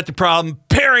parents are not the problem.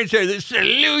 Parents are the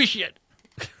solution.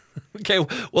 Okay,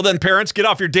 well then parents, get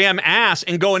off your damn ass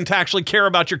and go and actually care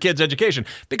about your kids' education.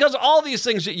 Because all these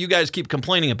things that you guys keep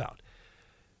complaining about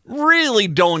really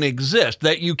don't exist,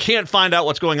 that you can't find out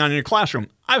what's going on in your classroom.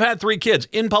 I've had 3 kids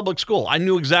in public school. I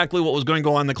knew exactly what was going to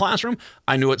go on in the classroom.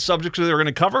 I knew what subjects they were going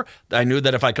to cover. I knew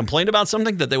that if I complained about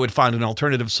something, that they would find an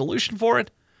alternative solution for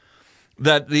it.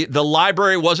 That the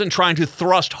library wasn't trying to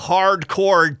thrust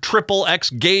hardcore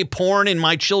XXX gay porn in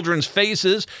my children's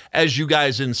faces, as you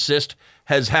guys insist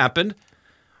has happened.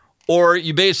 Or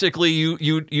you basically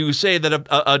you say that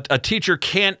a teacher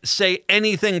can't say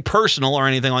anything personal or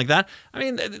anything like that. I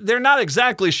mean, they're not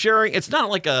exactly sharing. It's not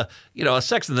like a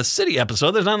Sex and the City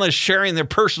episode. There's not like sharing their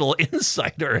personal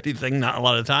insight or anything. Not a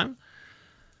lot of time.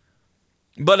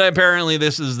 But apparently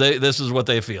this is what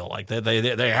they feel like.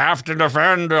 They have to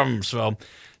defend them.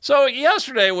 So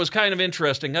yesterday was kind of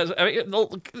interesting.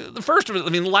 The first of it,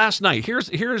 last night,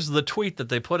 here's the tweet that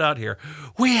they put out here.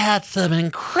 We had some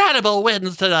incredible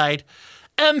wins tonight.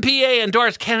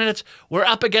 MPA-endorsed candidates were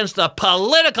up against the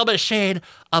political machine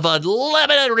of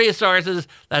unlimited resources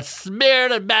that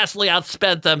smeared and massively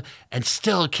outspent them and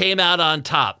still came out on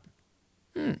top.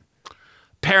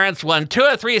 Parents won 2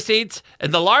 or 3 seats in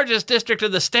the largest district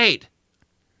in the state.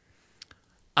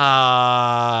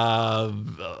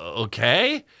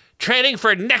 Okay. Training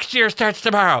for next year starts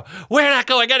tomorrow. We're not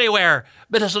going anywhere.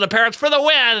 Minnesota Parents for the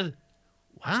win.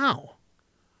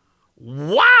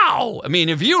 Wow. I mean,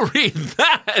 if you read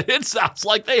that, it sounds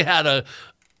like they had a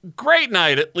great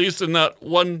night, at least in that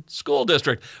one school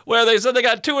district, where they said they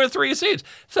got 2 or 3 seats.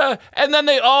 So, and then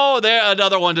they're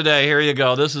another one today. Here you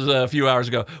go. This is a few hours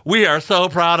ago. We are so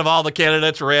proud of all the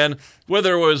candidates ran,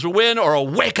 whether it was a win or a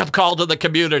wake-up call to the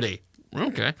community.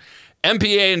 Okay.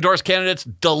 MPA-endorsed candidates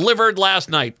delivered last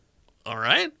night. All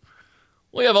right.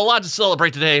 We have a lot to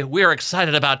celebrate today. We are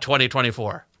excited about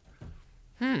 2024.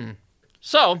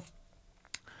 So,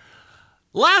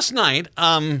 last night,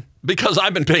 because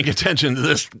I've been paying attention to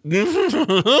this,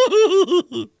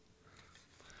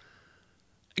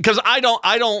 because I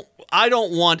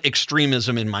don't want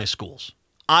extremism in my schools.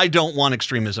 I don't want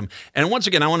extremism. And once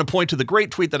again, I want to point to the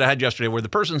great tweet that I had yesterday where the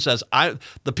person says,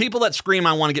 the people that scream,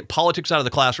 I want to get politics out of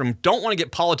the classroom, don't want to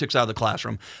get politics out of the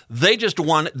classroom. They just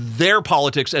want their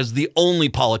politics as the only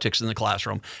politics in the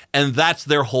classroom. And that's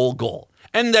their whole goal.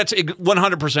 And that's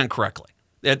 100% correctly.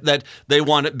 That they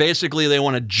want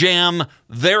to jam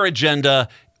their agenda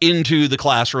into the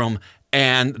classroom,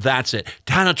 and that's it.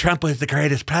 Donald Trump was the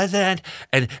greatest president,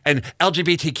 and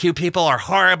LGBTQ people are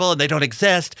horrible and they don't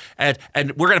exist, and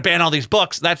we're going to ban all these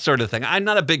books, that sort of thing. I'm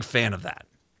not a big fan of that.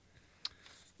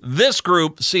 This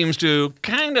group seems to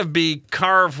kind of be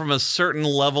carved from a certain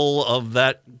level of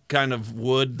that kind of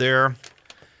wood there.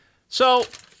 So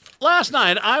last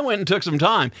night, I went and took some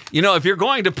time. You know, if you're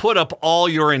going to put up all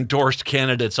your endorsed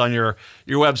candidates on your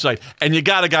website, and you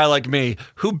got a guy like me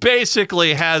who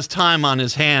basically has time on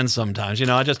his hands sometimes,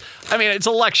 it's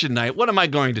election night. What am I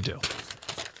going to do?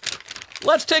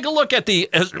 Let's take a look at the,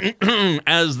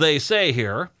 as they say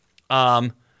here,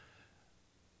 a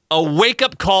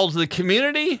wake-up call to the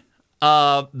community.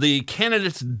 The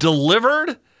candidates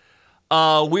delivered.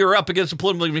 We were up against a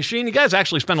political machine. You guys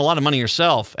actually spent a lot of money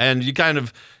yourself, and you kind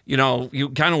of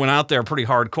went out there pretty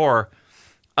hardcore.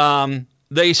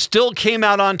 They still came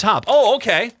out on top. Oh,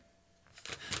 okay.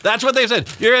 That's what they said.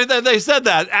 They said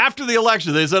that after the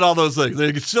election. They said all those things.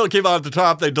 They still came out at the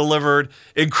top. They delivered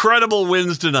incredible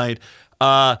wins tonight.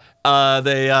 A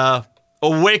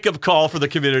wake-up call for the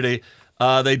community.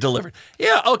 They delivered.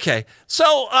 Yeah, okay.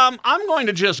 So I'm going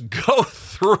to just go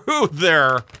through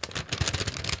their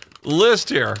list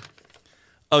here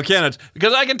of candidates,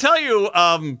 because I can tell you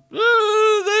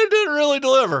they didn't really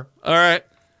deliver. All right.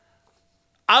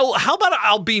 How about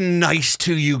I'll be nice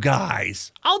to you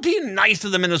guys? I'll be nice to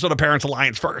the Minnesota Parents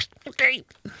Alliance first. Okay.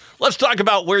 Let's talk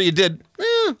about where you did.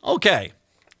 Okay.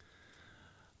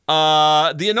 The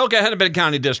Anoka-Hennepin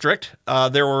County District,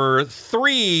 there were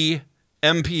 3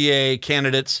 MPA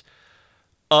candidates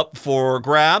up for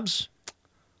grabs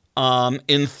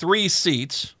in 3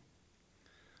 seats.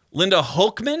 Linda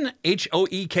Hoekman,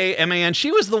 Hoekman. She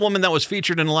was the woman that was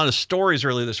featured in a lot of stories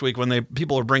earlier this week when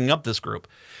people were bringing up this group.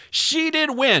 She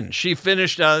did win. She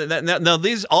finished. Now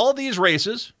all these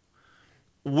races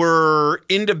were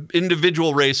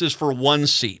individual races for 1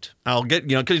 seat. I'll get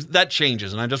because that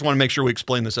changes, and I just want to make sure we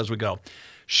explain this as we go.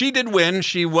 She did win.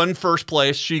 She won first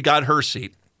place. She got her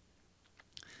seat.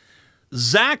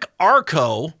 Zach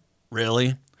Arco,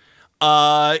 really?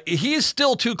 He's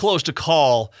still too close to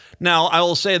call. Now, I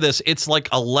will say this. It's like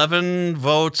 11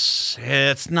 votes.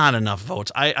 It's not enough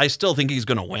votes. I still think he's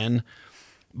going to win,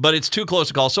 but it's too close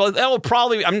to call. So that will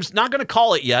probably, I'm just not going to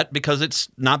call it yet because it's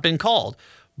not been called,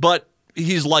 but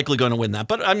he's likely going to win that.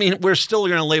 But, I mean, we're still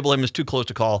going to label him as too close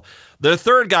to call. The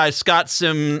third guy, Scott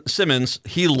Simmons,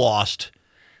 he lost.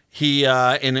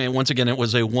 And once again, it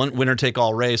was a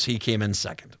winner-take-all race. He came in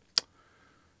second.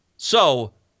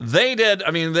 So they did.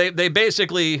 I mean, they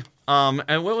basically.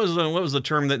 And what was the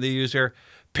term that they used here?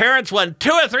 Parents won 2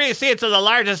 or 3 seats in the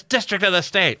largest district of the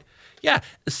state. Yeah,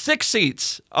 6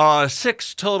 seats.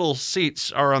 6 total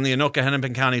seats are on the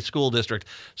Anoka-Hennepin County School District.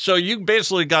 So you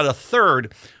basically got a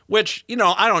third. Which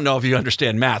I don't know if you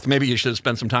understand math. Maybe you should have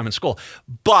spent some time in school.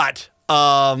 But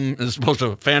as opposed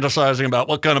to fantasizing about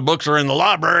what kind of books are in the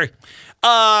library,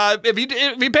 if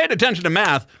you paid attention to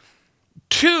math,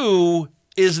 2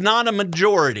 is not a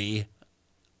majority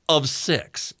of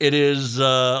 6. It is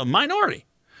a minority.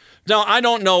 Now, I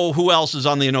don't know who else is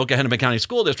on the Anoka-Hennepin County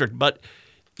School District, but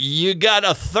you got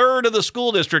a third of the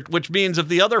school district, which means if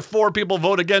the other 4 people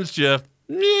vote against you,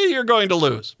 you're going to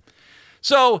lose.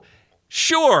 So,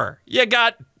 sure, you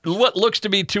got what looks to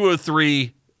be 2 or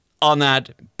 3 on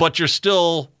that, but you're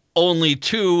still only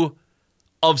 2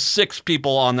 of 6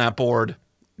 people on that board.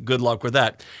 Good luck with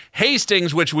that.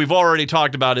 Hastings, which we've already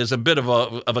talked about, is a bit of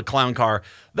a clown car.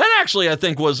 That actually, I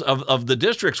think, was of the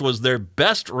districts, was their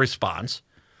best response.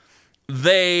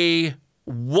 They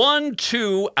won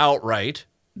 2 outright.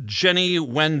 Jenny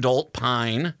Wendolt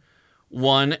Pine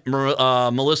won.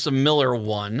 Melissa Miller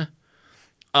won.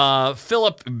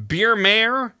 Philip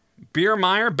Biermeyer,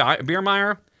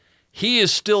 he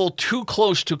is still too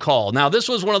close to call. Now, this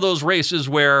was one of those races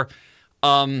where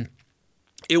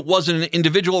it wasn't an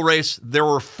individual race. There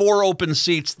were 4 open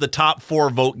seats. The top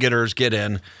 4 vote getters get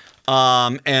in.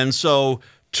 And so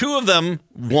 2 of them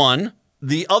won.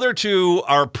 The other 2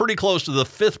 are pretty close to the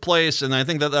 5th place, and I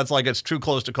think that's like it's too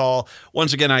close to call.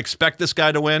 Once again, I expect this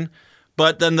guy to win.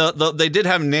 But then they did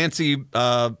have Nancy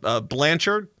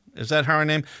Blanchard. Is that her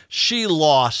name? She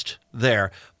lost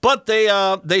there. But they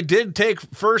did take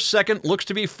 1st, 2nd, looks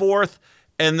to be 4th,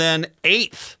 and then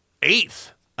 8th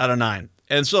out of 9.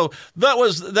 And so that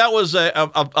was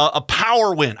a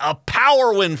power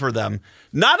win for them.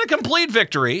 Not a complete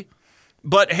victory,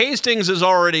 but Hastings is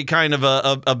already kind of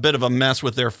a bit of a mess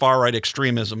with their far-right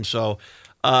extremism. So,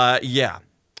 yeah.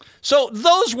 So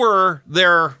those were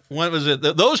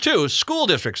those 2 school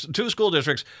districts.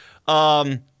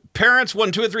 Parents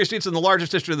won 2 or 3 seats in the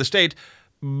largest district of the state.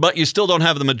 but you still don't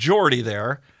have the majority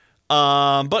there.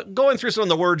 But going through some of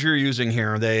the words you're using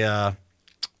here, they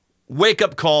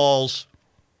wake-up calls,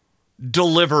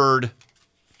 delivered.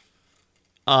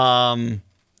 You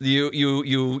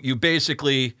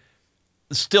basically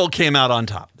still came out on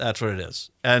top. That's what it is.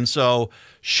 And so,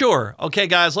 sure, okay,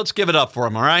 guys, let's give it up for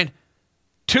them, all right?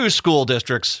 2 school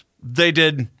districts they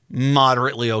did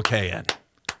moderately okay in.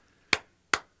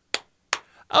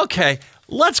 Okay,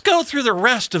 let's go through the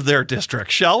rest of their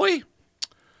district, shall we?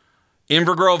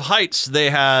 Inver Grove Heights, they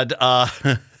had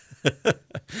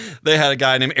they had a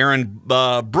guy named Aaron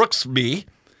Brooksby.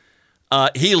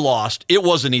 He lost. It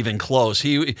wasn't even close.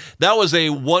 That was a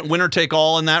winner take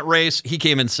all in that race. He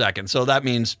came in second, so that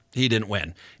means he didn't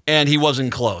win, and he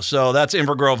wasn't close. So that's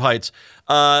Inver Grove Heights.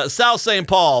 South St.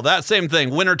 Paul, that same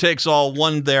thing. Winner takes all,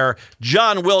 won there.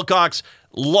 John Wilcox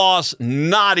lost,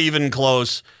 not even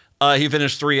close. He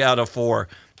finished 3 out of 4.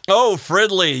 Oh,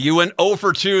 Fridley, you went 0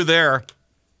 for 2 there.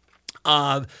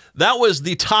 That was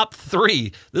the top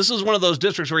 3. This is one of those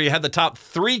districts where you had the top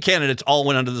 3 candidates all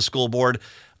went under the school board.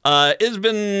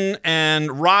 Isbin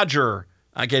and Roger,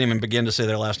 I can't even begin to say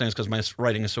their last names because my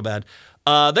writing is so bad.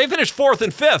 They finished 4th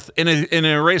and 5th in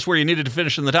a race where you needed to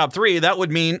finish in the top 3. That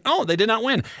would mean, they did not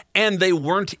win. And they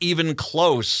weren't even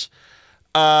close.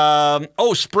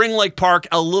 Spring Lake Park,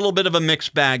 a little bit of a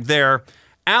mixed bag there.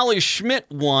 Allie Schmidt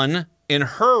won in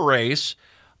her race,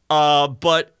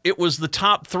 but it was the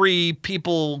top 3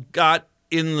 people got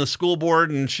in the school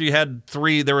board, and she had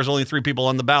 3. There was only 3 people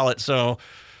on the ballot, so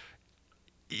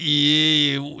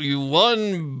you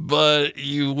won, but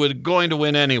you were going to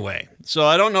win anyway. So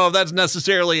I don't know if that's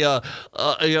necessarily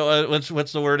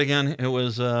what's the word again? It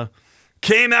was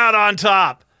came out on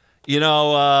top. It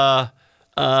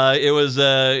was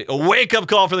a wake-up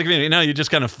call for the community. No, you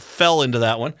just kind of fell into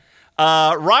that one.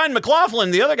 Ryan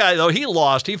McLaughlin, the other guy, though, he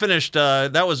lost. He finished,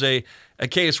 that was a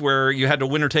case where you had to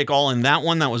winner take all in that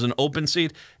one. That was an open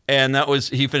seat, and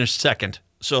he finished second.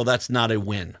 So that's not a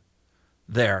win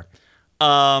there.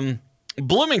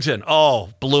 Bloomington. Oh,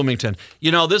 Bloomington.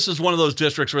 This is one of those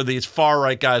districts where these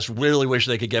far-right guys really wish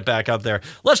they could get back up there.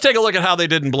 Let's take a look at how they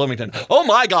did in Bloomington. Oh,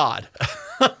 my God.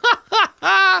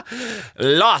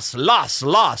 Loss.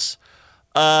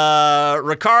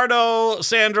 Ricardo,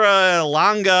 Sandra,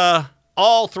 Langa,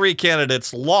 all 3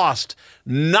 candidates lost.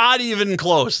 Not even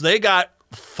close. They got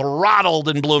throttled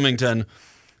in Bloomington.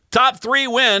 Top 3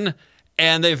 win,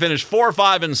 and they finished 4,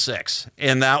 5, and 6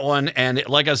 in that one. And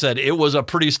like I said, it was a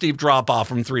pretty steep drop-off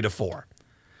from 3 to 4.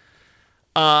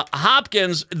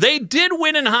 Hopkins, they did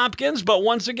win in Hopkins, but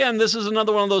once again, this is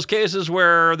another one of those cases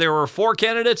where there were 4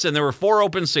 candidates and there were 4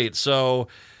 open seats. So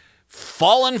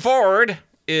falling forward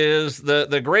is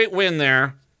the great win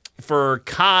there for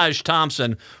Kaj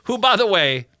Thompson, who, by the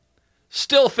way,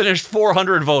 still finished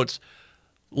 400 votes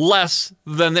less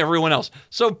than everyone else.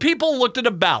 So people looked at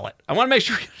a ballot. I want to make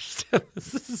sure you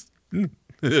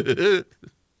understand.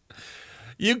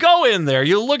 You go in there,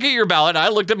 you look at your ballot. I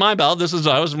looked at my ballot.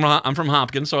 I'm from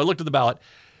Hopkins, so I looked at the ballot.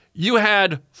 You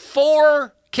had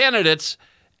 4 candidates,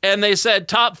 and they said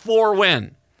top 4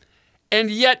 win. And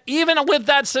yet, even with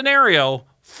that scenario,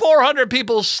 400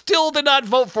 people still did not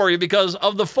vote for you because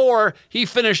of the 4, he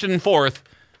finished in 4th,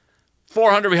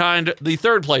 400 behind the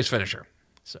 3rd place finisher.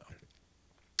 So,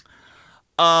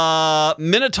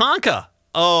 Minnetonka.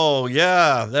 Oh,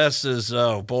 yeah, this is,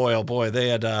 oh boy. They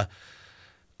had,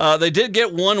 they did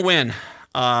get 1 win.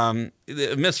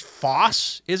 Miss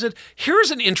Foss, is it?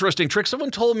 Here's an interesting trick.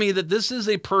 Someone told me that this is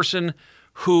a person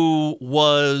who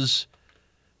was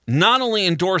not only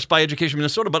endorsed by Education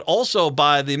Minnesota, but also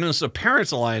by the Minnesota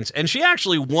Parents Alliance. And she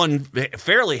actually won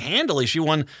fairly handily. She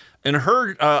won in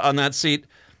her on that seat.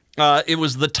 It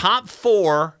was the top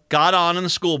 4 got on in the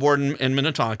school board in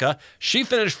Minnetonka. She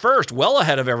finished first, well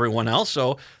ahead of everyone else.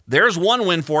 So there's 1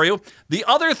 win for you. The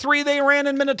other 3 they ran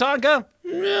in Minnetonka,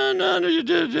 no,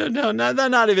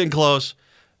 not even close.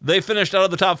 They finished out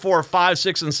of the top 4, 5,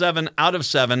 6, and 7 out of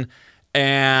 7.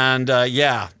 And,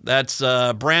 that's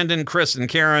Brandon, Chris, and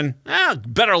Karen.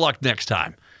 Better luck next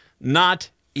time. Not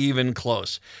even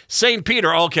close. St.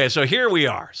 Peter. Okay, so here we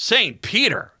are. St.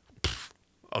 Peter.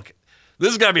 Okay.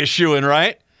 This has got to be a shoo-in,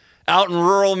 right? Out in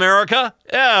rural America?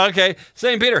 Yeah, okay.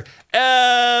 St. Peter.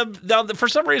 Now, for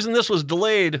some reason, this was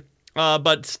delayed,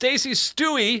 but Stacy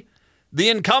Stewie, the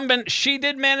incumbent, she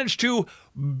did manage to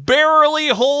barely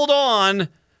hold on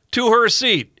to her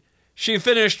seat. She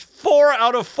finished 4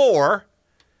 out of 4.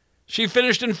 She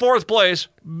finished in 4th place,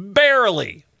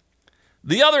 barely.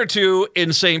 The other 2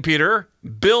 in St. Peter,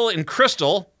 Bill and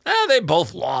Crystal, they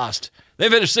both lost. They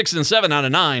finished 6 and 7 out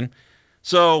of 9.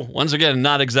 So, once again,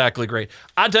 not exactly great.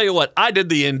 I tell you what, I did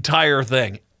the entire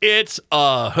thing. It's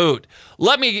a hoot.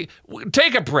 Let me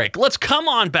take a break. Let's come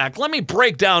on back. Let me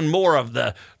break down more of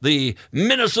the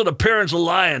Minnesota Parents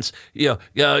Alliance. How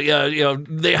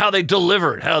they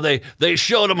delivered, how they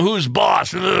showed them who's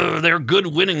boss, their good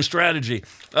winning strategy.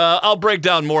 I'll break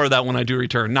down more of that when I do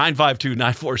return.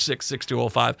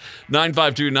 952-946-6205.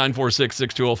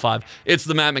 952-946-6205. It's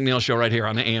the Matt McNeil Show right here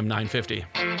on the AM 950.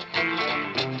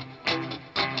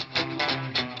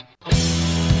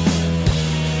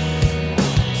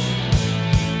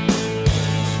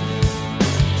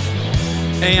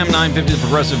 AM 950, the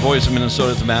progressive voice of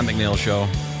Minnesota. It's the Matt McNeil Show.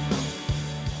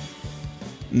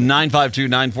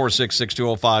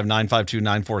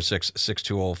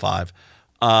 952-946-6205.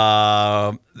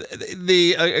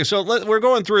 952-946-6205. We're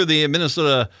going through the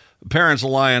Minnesota Parents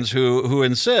Alliance, who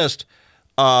insist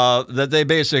that they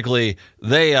basically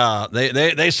they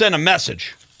send a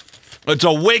message. It's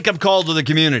a wake up call to the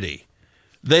community.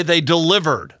 They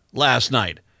delivered last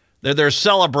night. They're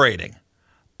celebrating.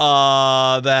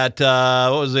 What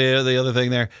was the other thing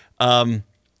there?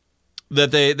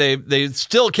 That they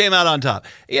still came out on top.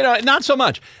 Not so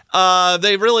much.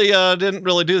 They really didn't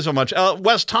really do so much.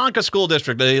 West Tonka School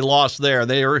District, they lost there.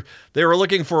 They were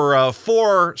looking for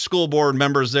 4 school board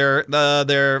members there.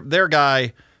 Their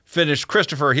guy finished,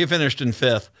 Christopher. He finished in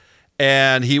 5th,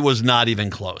 and he was not even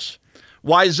close.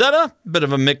 Wayzata, bit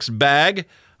of a mixed bag.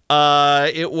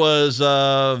 It was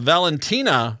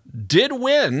Valentina did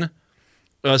win.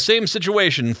 Same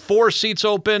situation, 4 seats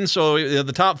open, so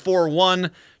the top 4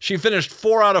 won. She finished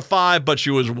 4 out of 5, but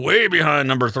she was way behind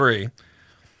number 3.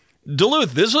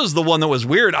 Duluth, this was the one that was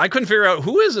weird. I couldn't figure out,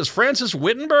 who is this? Frances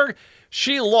Wittenberg?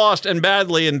 She lost, and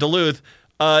badly, in Duluth.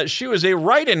 She was a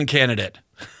write-in candidate.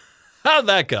 How'd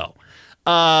that go?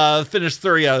 Finished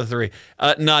 30 out of 3.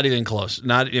 Not even close.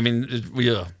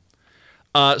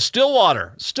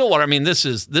 Stillwater. I mean, this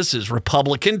is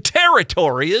Republican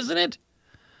territory, isn't it?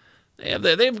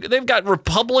 They've got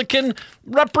Republican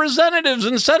representatives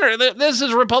in Senate. This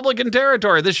is Republican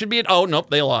territory. This should be oh,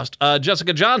 nope, they lost.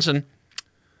 Jessica Johnson,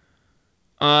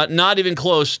 not even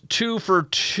close. 2 for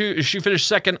 2. She finished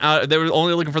second. They were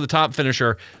only looking for the top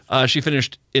finisher. She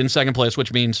finished in second place,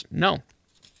 which means no.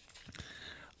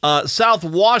 South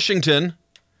Washington.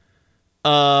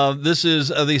 This is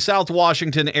the South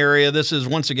Washington area. This is,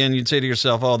 once again, you'd say to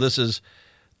yourself, oh, this is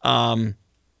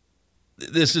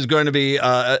going to be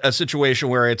a situation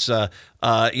where it's an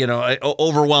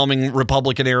overwhelming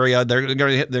Republican area. They're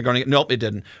going to. Nope, it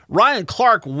didn't. Ryan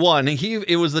Clark won.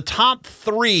 It was the top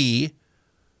 3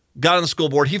 got on the school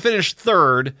board. He finished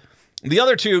 3rd. The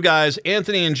other 2 guys,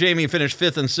 Anthony and Jamie, finished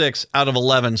 5th and 6th out of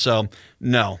 11. So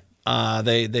no,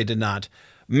 they did not.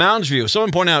 Mounds View.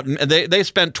 Someone pointed out they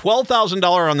spent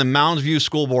 $12,000 on the Mounds View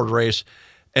school board race,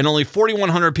 and only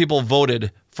 4,100 people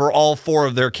voted for all 4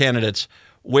 of their candidates,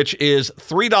 which is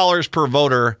 $3 per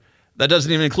voter. That doesn't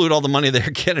even include all the money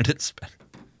their candidates spent.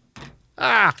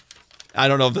 I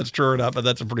don't know if that's true or not, but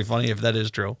that's pretty funny if that is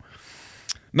true.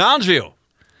 Mounds View,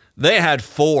 they had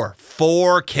 4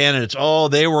 candidates. Oh,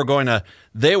 they were going to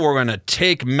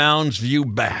take Mounds View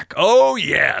back. Oh,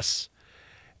 yes.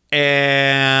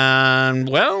 And,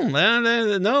 well,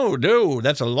 no,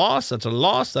 that's a loss.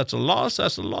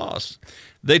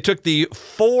 They took the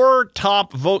 4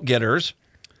 top vote getters.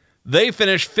 They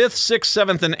finished 5th, 6th,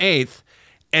 7th, and 8th,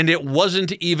 and it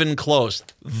wasn't even close.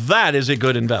 That is a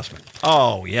good investment.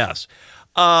 Oh, yes.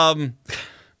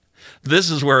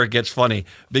 This is where it gets funny,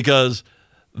 because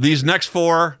these next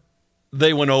 4,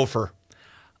 they went over.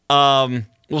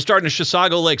 We'll start in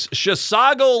Chisago Lakes.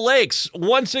 Chisago Lakes,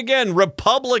 once again,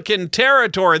 Republican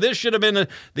territory. This should have been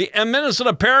the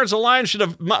Minnesota Parents Alliance should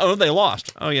have. Oh, they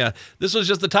lost. Oh, yeah. This was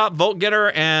just the top vote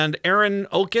getter, and Aaron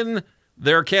Oken,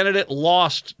 their candidate,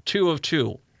 lost 2 of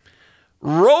 2.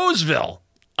 Roseville.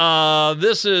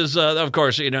 This is, of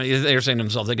course, they're saying to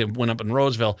themselves they could win up in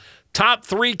Roseville. Top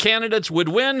 3 candidates would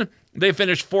win. They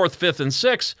finished 4th, 5th, and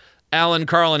 6th. Alan,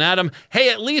 Carl, and Adam. Hey,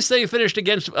 at least they finished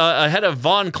ahead of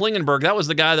Von Klingenberg. That was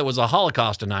the guy that was a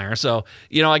Holocaust denier. So,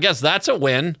 I guess that's a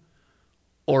win.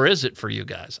 Or is it for you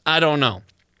guys? I don't know.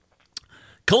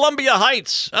 Columbia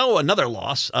Heights. Oh, another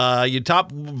loss. You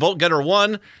top vote getter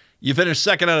 1. You finished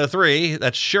 2nd out of 3.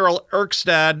 That's Cheryl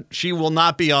Erkstad. She will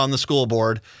not be on the school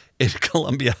board in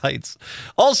Columbia Heights.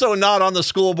 Also not on the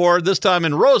school board, this time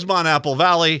in Rosemont, Apple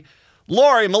Valley.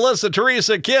 Lori, Melissa,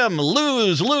 Teresa, Kim,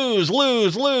 lose.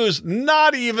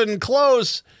 Not even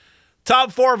close.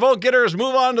 Top 4 vote getters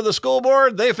move on to the school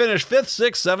board. They finish 5th,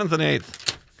 6th, 7th, and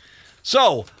 8th.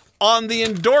 So, on the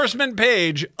endorsement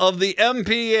page of the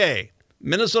MPA,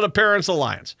 Minnesota Parents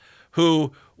Alliance,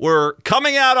 who were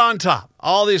coming out on top,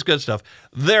 all these good stuff,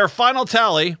 their final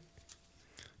tally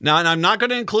Now, and I'm not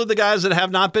going to include the guys that have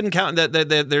not been counted,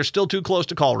 that they're still too close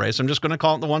to call race. I'm just going to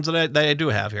call it the ones that I do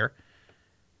have here.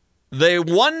 They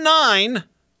won 9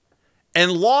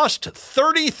 and lost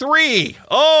 33.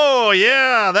 Oh,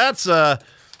 yeah, that's,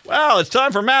 well, it's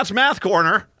time for Matt's Math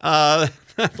Corner. Let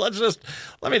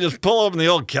me just pull open the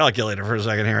old calculator for a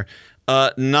second here.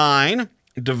 9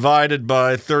 divided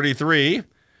by 33, and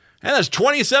that's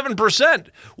 27%,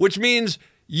 which means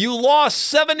you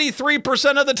lost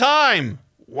 73% of the time.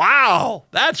 Wow,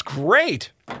 that's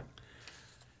great.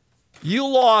 You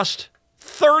lost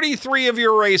 33 of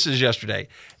your races yesterday.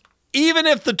 Even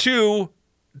if the two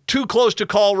too close to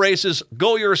call races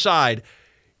go your side,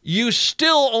 you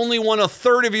still only won a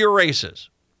third of your races.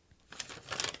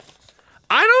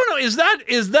 I don't know.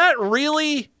 Is that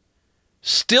really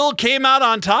still came out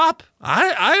on top?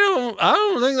 I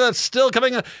don't think that's still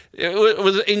coming. It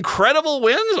was incredible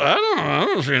wins. I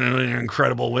don't see any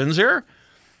incredible wins here.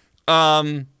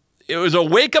 It was a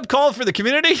wake-up call for the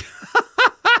community.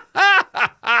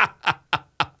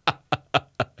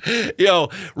 Yo,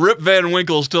 Rip Van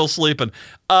Winkle's still sleeping.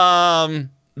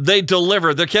 They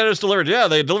delivered. The candidates delivered. Yeah,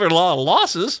 they delivered a lot of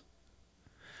losses.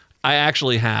 I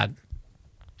actually had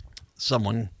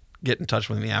someone get in touch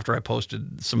with me after I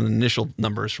posted some of the initial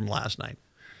numbers from last night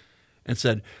and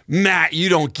said, Matt, you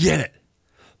don't get it.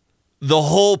 The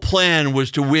whole plan was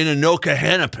to win Anoka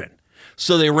Hennepin.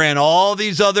 So they ran all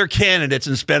these other candidates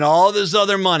and spent all this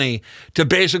other money to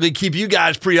basically keep you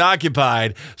guys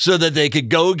preoccupied so that they could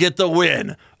go get the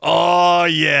win. Oh,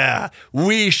 yeah.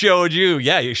 We showed you.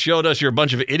 Yeah, you showed us you're a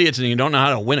bunch of idiots and you don't know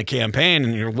how to win a campaign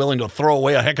and you're willing to throw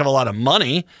away a heck of a lot of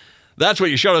money. That's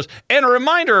what you showed us. And a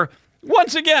reminder,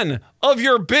 once again, of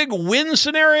your big win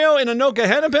scenario in Anoka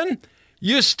Hennepin,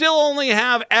 you still only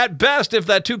have, at best, if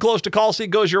that too close to call seat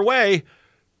goes your way,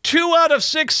 2 out of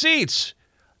 6 seats.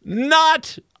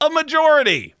 Not a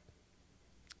majority.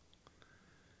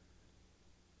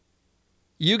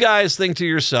 You guys think to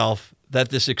yourself that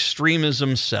this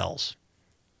extremism sells.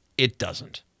 It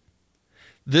doesn't.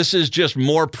 This is just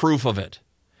more proof of it.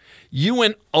 You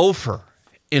went over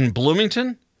in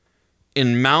Bloomington,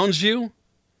 in Mounds View.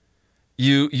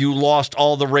 You lost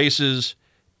all the races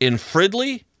in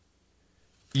Fridley.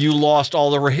 You lost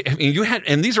all the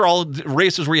and these are all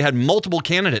races where you had multiple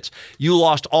candidates. You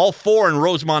lost all 4 in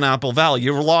Rosemont Apple Valley.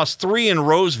 You lost 3 in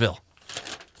Roseville.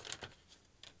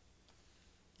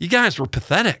 You guys were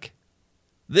pathetic.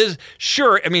 You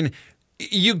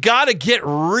got to get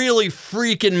really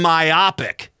freaking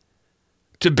myopic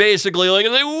to basically look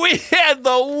and say, we had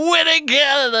the winning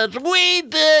candidates. We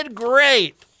did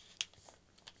great.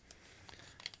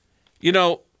 You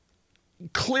know,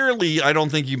 clearly, I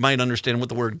don't think you might understand what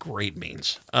the word great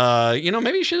means.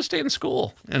 Maybe you should have stayed in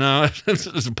school,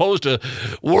 as opposed to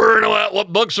worrying about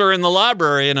what books are in the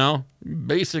library,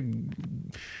 basic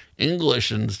English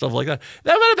and stuff like that.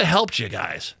 That might have helped you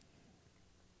guys.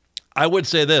 I would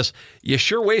say this. You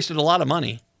sure wasted a lot of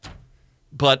money.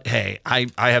 But, hey, I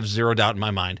have zero doubt in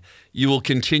my mind. You will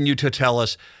continue to tell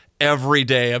us every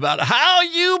day about how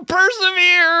you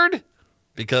persevered.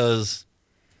 Because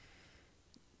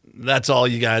that's all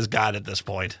you guys got at this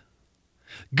point.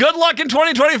 Good luck in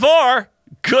 2024.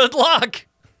 Good luck.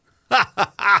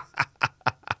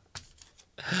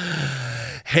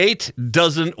 Hate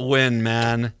doesn't win,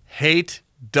 man. Hate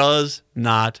does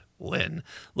not win.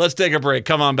 Let's take a break.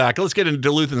 Come on back. Let's get into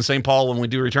Duluth and St. Paul when we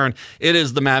do return. It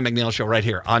is the Matt McNeil Show right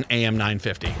here on AM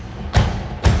 950.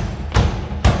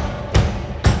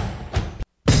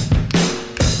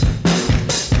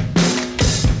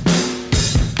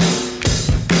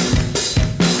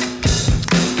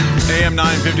 AM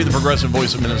 950, the progressive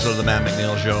voice of Minnesota, the Matt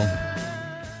McNeil Show.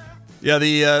 Yeah,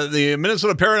 the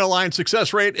Minnesota Parent Alliance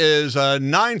success rate is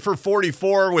 9 for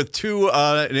 44 with 2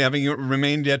 having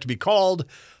remained yet to be called.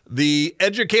 The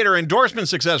educator endorsement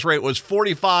success rate was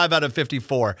 45 out of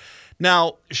 54.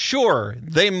 Now, sure,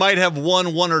 they might have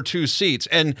won 1 or 2 seats.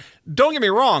 And don't get me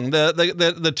wrong,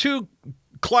 the 2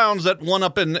 clowns that won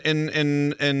up in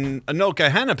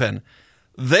Anoka Hennepin,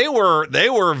 they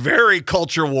were very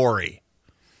culture war-y.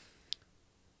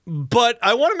 But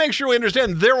I want to make sure we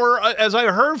understand there were, as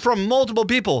I heard from multiple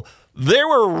people, there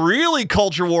were really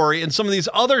culture war in some of these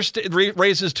other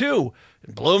races too.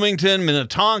 In Bloomington,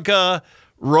 Minnetonka,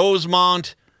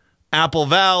 Rosemont, Apple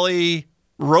Valley,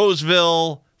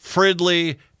 Roseville,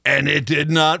 Fridley, and it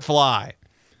did not fly.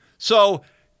 So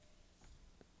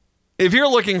if you're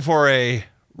looking for a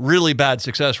really bad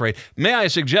success rate, may I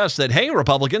suggest that, hey,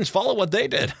 Republicans, follow what they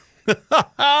did.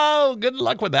 Oh, good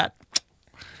luck with that.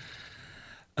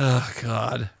 Oh,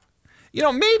 God.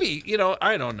 Maybe,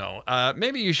 I don't know.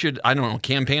 Maybe you should,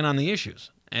 campaign on the issues.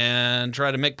 and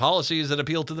try to make policies that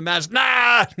appeal to the mass.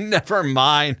 Nah, never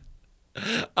mind.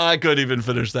 I couldn't even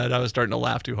finish that. I was starting to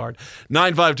laugh too hard.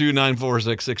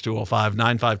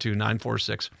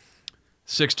 952-946-6205.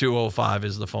 952-946-6205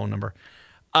 is the phone number.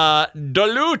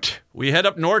 Duluth. We head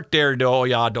up north there, though.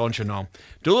 Yeah, don't you know?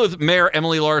 Duluth Mayor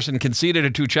Emily Larson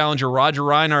conceded to challenger Roger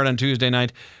Reinhardt on Tuesday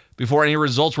night before any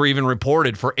results were even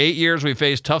reported. For 8 years, we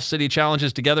faced tough city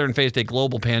challenges together and faced a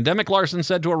global pandemic, Larson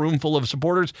said to a room full of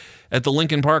supporters at the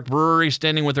Lincoln Park Brewery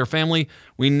standing with her family.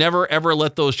 We never, ever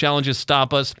let those challenges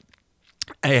stop us.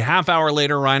 A half hour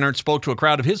later, Reinhardt spoke to a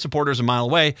crowd of his supporters a mile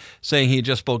away, saying he had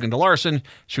just spoken to Larson.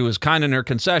 She was kind in her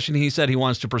concession. He said he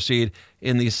wants to proceed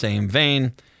in the same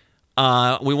vein.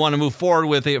 We want to move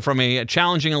forward from a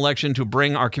challenging election to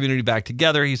bring our community back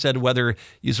together. He said, whether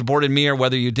you supported me or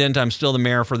whether you didn't, I'm still the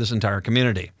mayor for this entire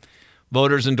community.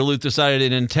 Voters in Duluth decided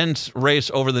an intense race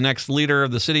over the next leader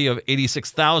of the city of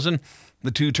 86,000. The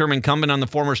two-term incumbent on the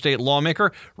former state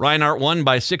lawmaker, Reinhardt won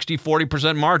by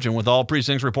 60-40% margin, with all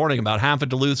precincts reporting about half of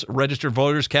Duluth's registered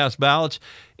voters cast ballots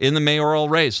in the mayoral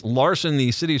race. Larson,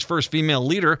 the city's first female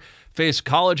leader, faced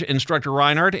college instructor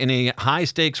Reinhardt in a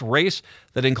high-stakes race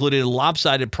that included a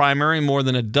lopsided primary, more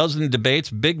than a dozen debates,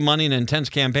 big money, and intense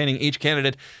campaigning. Each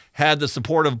candidate had the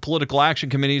support of political action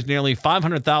committees. Nearly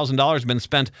 $500,000 been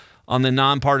spent on the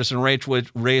nonpartisan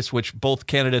race, which both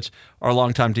candidates are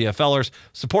longtime DFLers.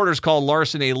 Supporters called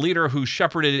Larson a leader who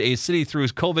shepherded a city through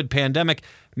its COVID pandemic,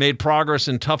 made progress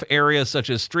in tough areas such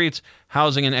as streets,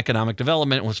 housing, and economic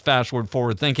development, was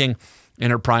forward thinking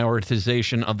in her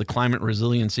prioritization of the climate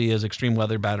resiliency as extreme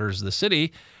weather batters the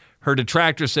city. Her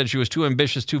detractors said she was too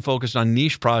ambitious, too focused on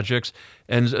niche projects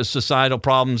and societal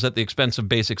problems at the expense of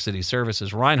basic city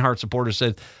services. Reinhardt supporters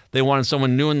said they wanted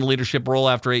someone new in the leadership role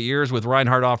after 8 years, with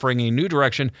Reinhardt offering a new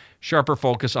direction, sharper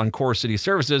focus on core city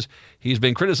services. He's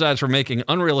been criticized for making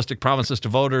unrealistic promises to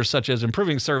voters, such as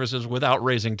improving services without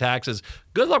raising taxes.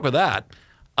 Good luck with that.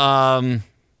 A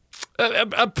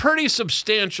pretty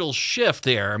substantial shift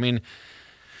there. I mean,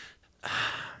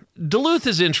 Duluth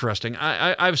is interesting.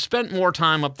 I've spent more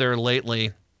time up there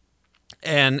lately,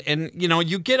 and you know,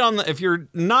 you get on if you're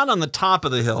not on the top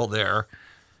of the hill there,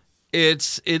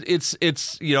 it's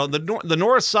you know, the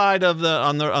north side of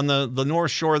on the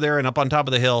north shore there and up on top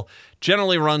of the hill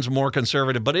generally runs more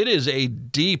conservative, but it is a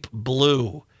deep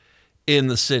blue in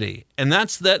the city, and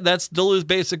that's Duluth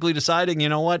basically deciding, you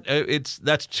know what,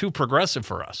 that's too progressive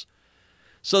for us,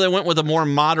 so they went with a more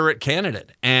moderate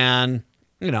candidate, and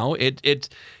you know,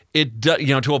 you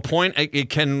know, to a point, it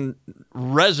can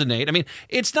resonate. I mean,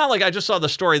 it's not like I just saw the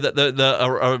story that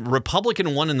a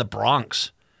Republican won in the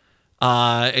Bronx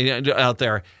out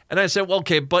there. And I said, well,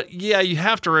 okay, but yeah, you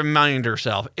have to remind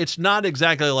yourself, it's not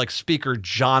exactly like Speaker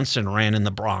Johnson ran in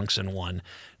the Bronx and won.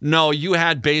 No, you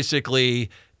had basically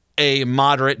a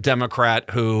moderate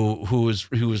Democrat who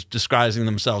was disguising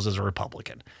themselves as a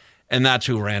Republican. And that's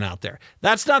who ran out there.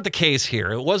 That's not the case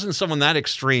here. It wasn't someone that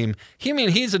extreme.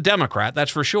 He's a Democrat,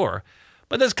 that's for sure.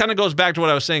 But this kind of goes back to what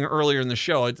I was saying earlier in the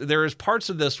show. There is parts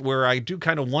of this where I do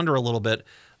kind of wonder a little bit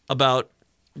about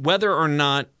whether or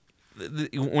not,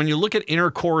 when you look at inner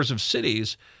cores of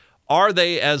cities, are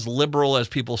they as liberal as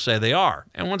people say they are?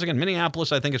 And once again,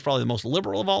 Minneapolis, I think, is probably the most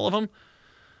liberal of all of them.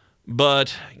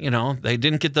 But, you know, they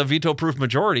didn't get the veto-proof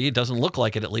majority. It doesn't look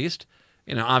like it, at least.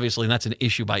 You know, obviously that's an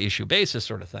issue-by-issue basis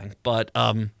sort of thing. But,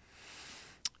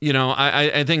 you know,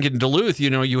 I think in Duluth, you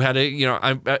know, you had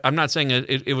I'm not saying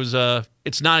it was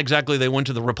it's not exactly they went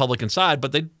to the Republican side,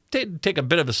 but they did take a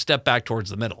bit of a step back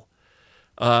towards the middle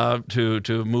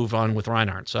to move on with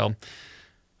Reinhardt. So,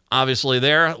 obviously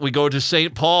there we go to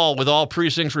St. Paul, with all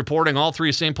precincts reporting all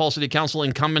three St. Paul City Council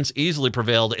incumbents easily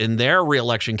prevailed in their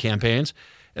re-election campaigns.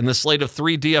 And the slate of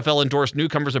 3 DFL-endorsed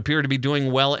newcomers appear to be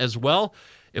doing well as well.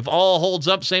 If all holds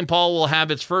up, St. Paul will have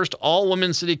its first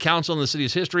all-women city council in the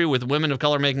city's history, with women of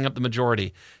color making up the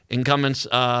majority. Incumbents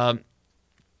Mitra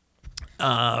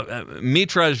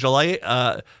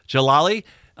Jalali,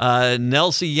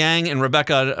 Nelsie Yang, and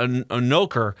Rebecca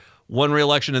Anoker won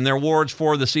re-election in their wards.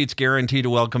 4 of the seats guaranteed to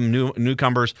welcome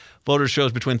newcomers. Voters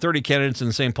chose between 30 candidates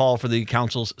in St. Paul for the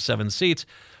council's 7 seats.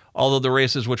 Although the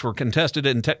races, which were contested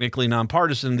and technically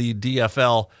nonpartisan, the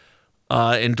DFL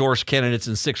endorsed candidates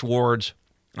in 6 wards.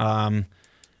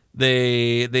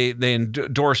 They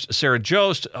endorsed Sarah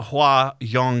Jost, Hwa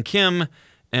Young Kim,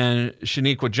 and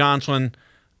Shaniqua Johnson.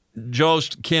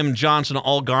 Jost, Kim, Johnson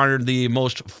all garnered the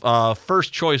most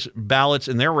first choice ballots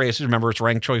in their races. Remember, it's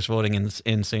ranked choice voting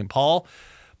in St. Paul,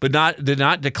 but did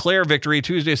not declare victory.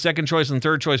 Tuesday's second choice and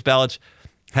third choice ballots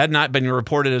had not been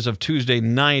reported as of Tuesday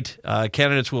night.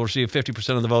 Candidates will receive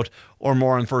 50% of the vote or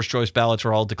more on first choice ballots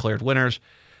are all declared winners.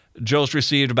 Jost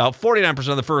received about 49%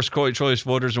 of the first choice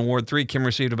voters in Ward 3. Kim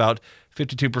received about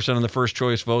 52% of the first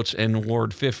choice votes in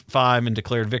Ward 5 and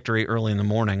declared victory early in the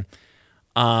morning.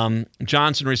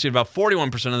 Johnson received about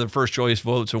 41% of the first choice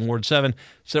votes in Ward 7.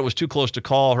 Said it was too close to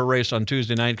call her race on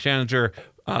Tuesday night. Challenger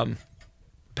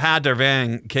Pat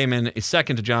Darvang came in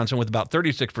second to Johnson with about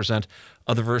 36%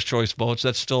 of the first choice votes.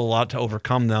 That's still a lot to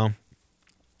overcome, though.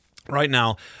 Right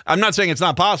now, I'm not saying it's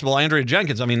not possible. Andrea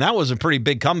Jenkins, I mean, that was a pretty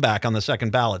big comeback on the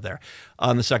second ballot there,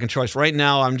 on the second choice. Right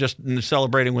now, I'm just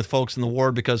celebrating with folks in the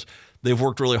ward because they've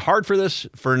worked really hard for this,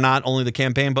 for not only the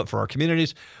campaign, but for our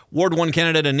communities. Ward 1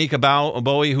 candidate Anika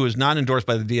Bowie, who is not endorsed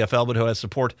by the DFL, but who has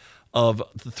support of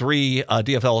the 3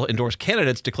 DFL-endorsed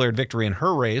candidates, declared victory in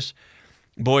her race.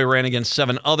 Bowie ran against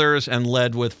 7 others and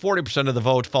led with 40% of the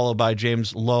vote, followed by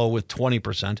James Lowe with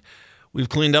 20%. We've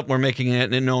cleaned up. We're making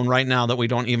it known right now that we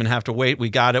don't even have to wait. We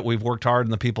got it. We've worked hard,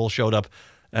 and the people showed up.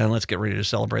 And let's get ready to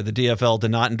celebrate. The DFL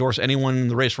did not endorse anyone in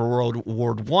the race for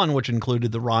Ward 1, which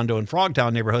included the Rondo and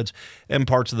Frogtown neighborhoods and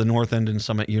parts of the North End and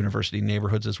Summit University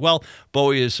neighborhoods as well.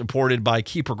 Bowie is supported by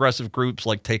key progressive groups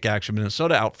like Take Action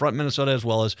Minnesota, Out Front Minnesota, as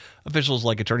well as officials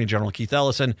like Attorney General Keith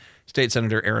Ellison, State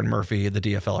Senator Aaron Murphy, the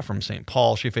DFL from St.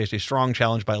 Paul. She faced a strong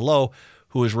challenge by Lowe,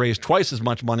 who has raised twice as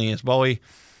much money as Bowie.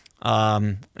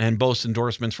 And boasts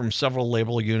endorsements from several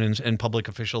labor unions and public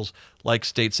officials like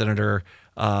State Senator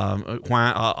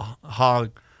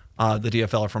Hogg, the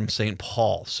DFL from St.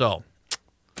 Paul. So,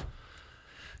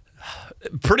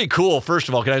 pretty cool, first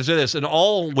of all. Can I say this? An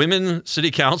all-women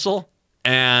city council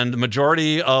and the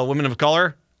majority women of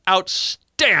color,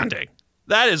 outstanding.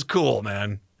 That is cool,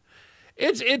 man.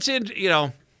 It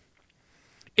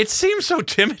seems so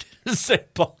timid in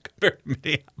St. Paul compared to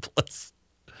Minneapolis.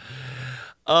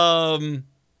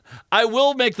 I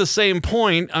will make the same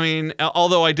point. I mean,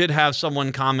 although I did have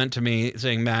someone comment to me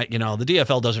saying, Matt, the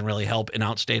DFL doesn't really help in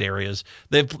outstate areas.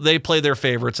 They play their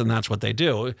favorites, and that's what they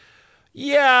do.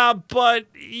 Yeah, but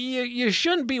you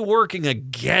shouldn't be working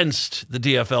against the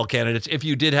DFL candidates if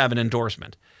you did have an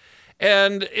endorsement.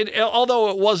 And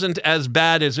although it wasn't as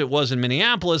bad as it was in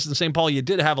Minneapolis and St. Paul, you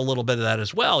did have a little bit of that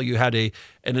as well. You had an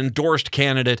endorsed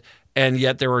candidate, and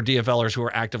yet there were DFLers who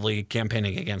were actively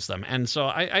campaigning against them. And so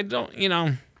I don't,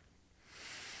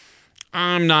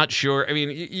 I'm not sure. I mean,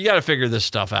 you got to figure this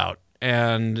stuff out.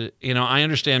 And, I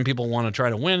understand people want to try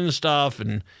to win and stuff,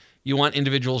 and you want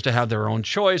individuals to have their own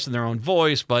choice and their own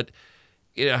voice, but,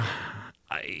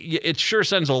 it sure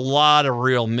sends a lot of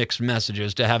real mixed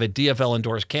messages to have a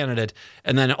DFL-endorsed candidate,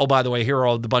 and then, oh, by the way, here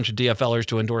are the bunch of DFLers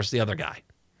to endorse the other guy,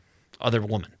 other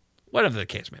woman, whatever the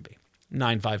case may be.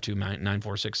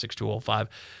 952-946-6205.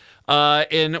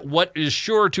 In what is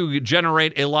sure to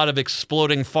generate a lot of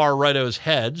exploding far-rightos'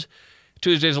 heads,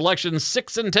 Tuesday's election,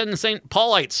 6 in 10 St.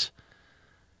 Paulites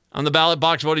on the ballot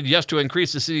box voted yes to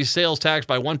increase the city's sales tax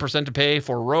by 1% to pay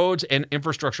for roads and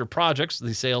infrastructure projects.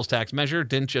 The sales tax measure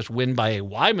didn't just win by a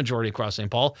wide majority across St.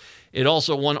 Paul. It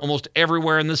also won almost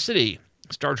everywhere in the city.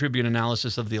 Star Tribune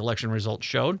analysis of the election results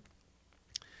showed.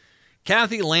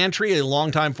 Kathy Lantry, a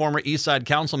longtime former East Side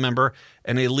Council member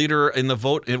and a leader in the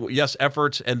vote yes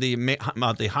efforts and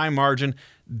the high margin,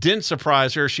 didn't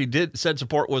surprise her. She said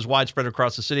support was widespread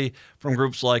across the city from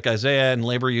groups like Isaiah and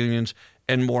labor unions.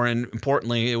 And more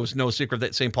importantly, it was no secret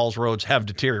that St. Paul's roads have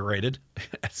deteriorated.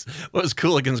 What was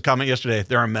Cooligan's comment yesterday?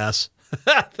 They're a mess.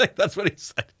 I think that's what he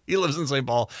said. He lives in St.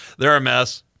 Paul. They're a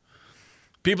mess.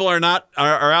 People are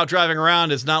out driving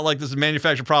around. It's not like this is a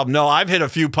manufactured problem. No, I've hit a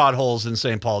few potholes in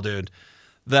St. Paul, dude.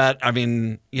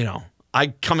 I'm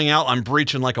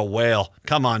breaching like a whale.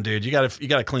 Come on, dude. You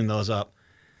gotta clean those up.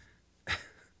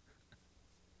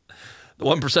 The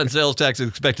 1% sales tax is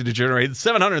expected to generate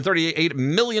 $738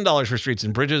 million for streets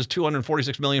and bridges,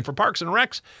 $246 million for parks and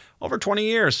recs over 20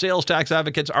 years. Sales tax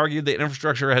advocates argued the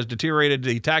infrastructure has deteriorated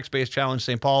the tax base challenge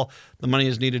St. Paul. The money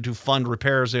is needed to fund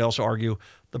repairs. They also argue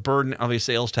the burden of a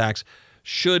sales tax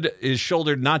is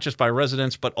shouldered not just by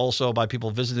residents, but also by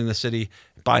people visiting the city,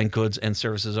 buying goods and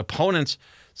services. Opponents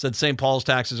said St. Paul's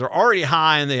taxes are already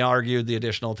high, and they argued the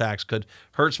additional tax could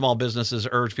hurt small businesses,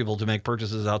 urge people to make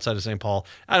purchases outside of St. Paul.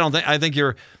 I think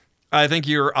you're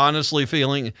honestly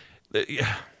feeling,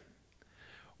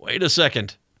 wait a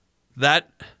second, that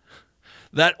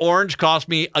orange cost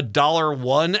me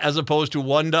 $1 as opposed to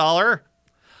 $1.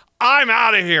 I'm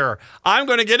out of here. I'm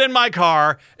going to get in my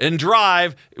car and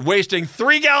drive, wasting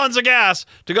 3 gallons of gas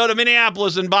to go to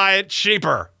Minneapolis and buy it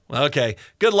cheaper. Okay,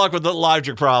 good luck with the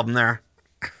logic problem there.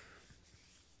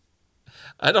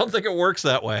 I don't think it works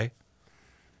that way.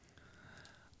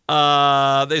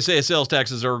 They say sales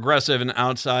taxes are aggressive and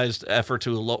outsized effort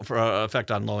for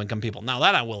effect on low-income people. Now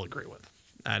that I will agree with.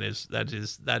 That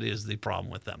is the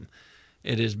problem with them.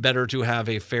 It is better to have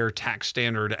a fair tax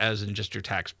standard as in just your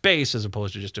tax base as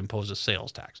opposed to just impose a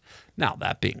sales tax. Now,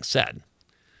 that being said,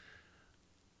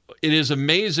 it is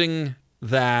amazing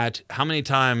that how many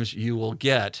times you will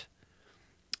get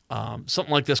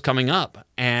something like this coming up.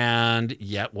 And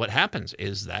yet what happens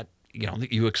is that,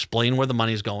 you explain where the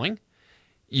money's going.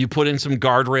 You put in some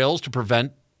guardrails to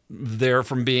prevent there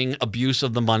from being abuse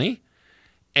of the money.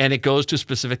 And it goes to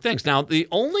specific things. Now, the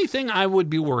only thing I would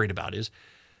be worried about is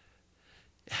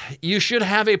you should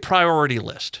have a priority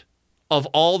list of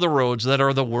all the roads that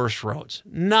are the worst roads,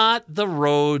 not the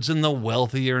roads in the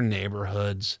wealthier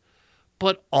neighborhoods,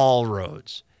 but all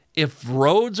roads. If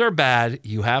roads are bad,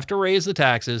 you have to raise the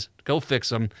taxes, go fix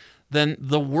them, then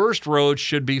the worst roads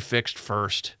should be fixed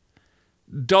first.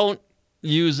 Don't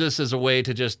use this as a way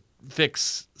to just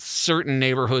fix certain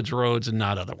neighborhoods' roads and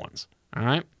not other ones. All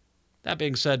right? That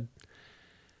being said,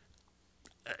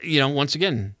 once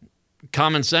again,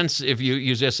 common sense, if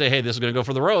you just say, hey, this is going to go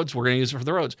for the roads, we're going to use it for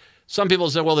the roads. Some people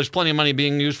say, well, there's plenty of money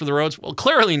being used for the roads. Well,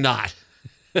 clearly not.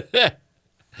 Do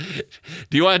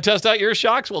you want to test out your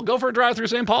shocks? Well, go for a drive through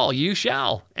St. Paul. You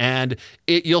shall. And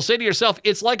you'll say to yourself,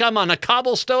 it's like I'm on a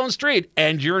cobblestone street,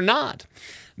 and you're not.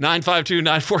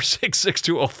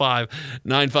 952-946-6205.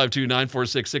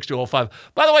 952-946-6205.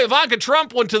 By the way, Ivanka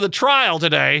Trump went to the trial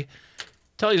today.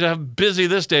 Tell you how busy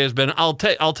this day has been. I'll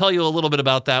tell you a little bit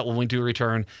about that when we do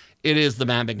return. It is the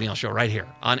Matt McNeil Show right here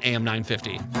on AM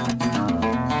 950.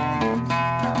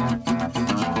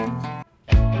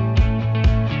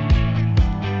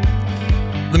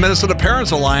 The Minnesota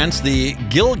Parents Alliance, the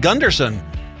Gil Gunderson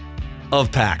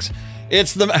of PACs.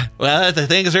 It's the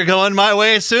things are going my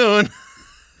way soon.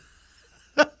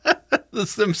 The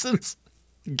Simpsons.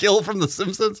 Gil from The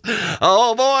Simpsons.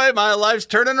 Oh boy, my life's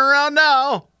turning around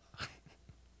now.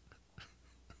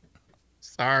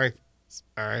 Sorry.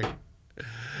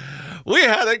 We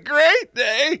had a great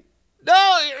day.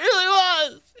 No, it really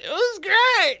was. It was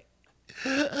great.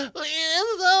 We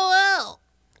did so well.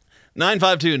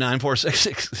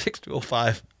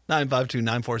 952-946-6205.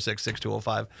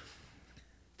 952-946-6205.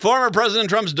 Former President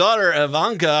Trump's daughter,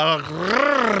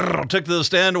 Ivanka, took to the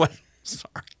stand when...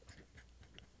 Sorry.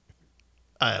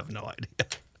 I have no idea.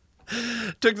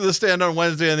 Took to the stand on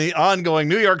Wednesday in the ongoing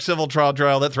New York civil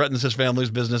trial that threatens his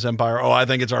family's business empire. Oh, I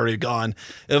think it's already gone.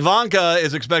 Ivanka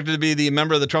is expected to be the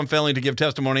member of the Trump family to give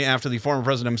testimony after the former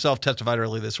president himself testified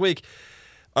early this week.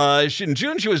 In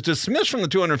June, she was dismissed from the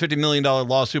 $250 million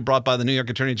lawsuit brought by the New York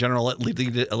Attorney General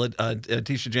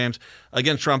Letitia James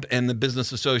against Trump and the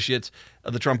business associates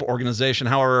of the Trump organization.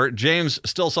 However, James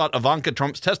still sought Ivanka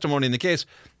Trump's testimony in the case,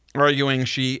 arguing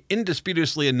she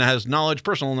indisputably has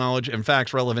personal knowledge, and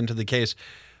facts relevant to the case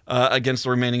against the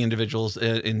remaining individuals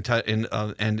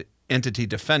and entity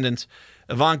defendants.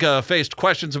 Ivanka faced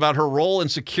questions about her role in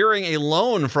securing a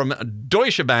loan from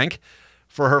Deutsche Bank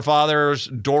for her father's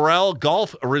Doral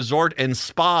Golf Resort and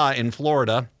Spa in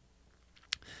Florida.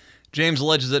 James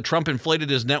alleges that Trump inflated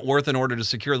his net worth in order to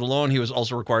secure the loan. He was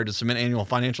also required to submit annual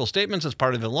financial statements as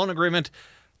part of the loan agreement.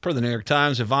 Per the New York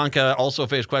Times, Ivanka also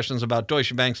faced questions about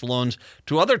Deutsche Bank's loans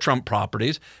to other Trump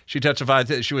properties. She testified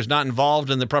that she was not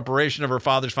involved in the preparation of her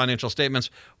father's financial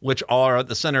statements, which are at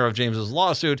the center of James's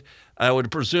lawsuit. I would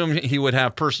presume he would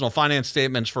have personal finance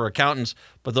statements for accountants,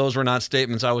 but those were not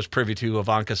statements I was privy to,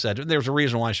 Ivanka said. There's a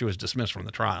reason why she was dismissed from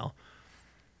the trial.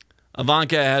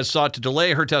 Ivanka has sought to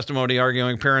delay her testimony,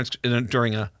 arguing parents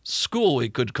during a school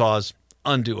week could cause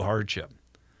undue hardship.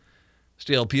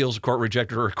 Steel appeals court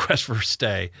rejected her request for a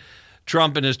stay.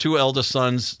 Trump and his two eldest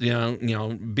sons,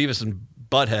 Beavis and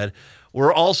Butthead,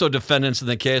 were also defendants in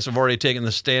the case, have already taken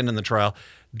the stand in the trial.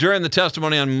 During the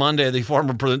testimony on Monday, the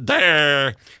former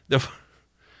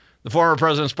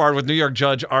president sparred with New York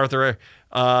Judge Arthur.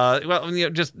 I don't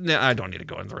need to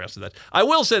go into the rest of that. I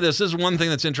will say this is one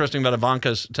thing that's interesting about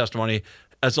Ivanka's testimony.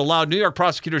 Has allowed New York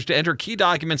prosecutors to enter key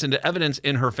documents into evidence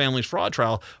in her family's fraud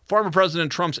trial. Former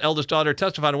President Trump's eldest daughter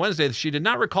testified on Wednesday that she did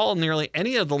not recall nearly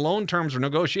any of the loan terms or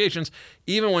negotiations,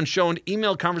 even when shown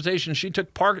email conversations she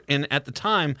took part in at the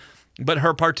time. But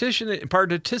her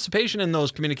participation in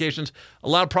those communications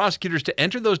allowed prosecutors to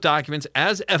enter those documents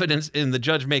as evidence in the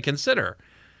judge may consider.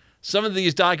 Some of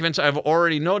these documents I've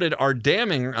already noted are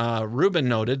damning, Rubin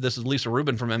noted. This is Lisa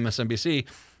Rubin from MSNBC.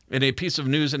 In a piece of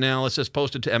news analysis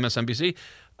posted to MSNBC,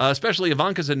 especially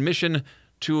Ivanka's admission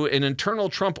to an internal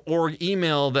Trump org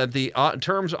email that the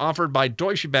terms offered by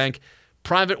Deutsche Bank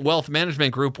Private Wealth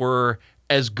Management Group were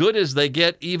as good as they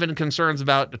get. Even concerns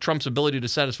about Trump's ability to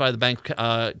satisfy the bank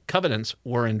covenants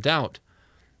were in doubt.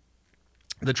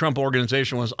 The Trump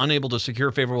organization was unable to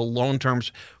secure favorable loan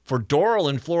terms for Doral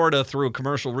in Florida through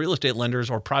commercial real estate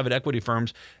lenders or private equity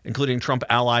firms, including Trump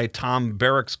ally Tom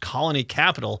Barrack's Colony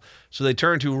Capital. So they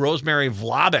turned to Rosemary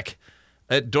Vlabek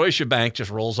at Deutsche Bank.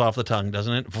 Just rolls off the tongue,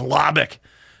 doesn't it? Vlabek.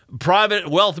 Private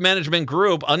wealth management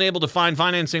group unable to find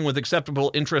financing with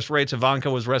acceptable interest rates. Ivanka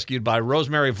was rescued by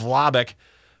Rosemary Vlabek,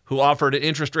 who offered an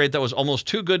interest rate that was almost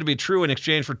too good to be true in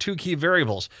exchange for two key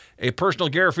variables: a personal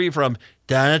guarantee from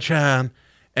Donald Trump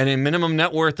and a minimum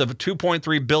net worth of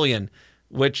 $2.3 billion,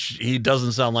 which he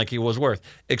doesn't sound like he was worth,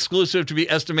 exclusive to the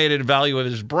estimated value of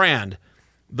his brand.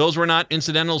 Those were not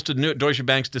incidentals to Deutsche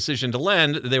Bank's decision to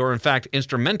lend. They were, in fact,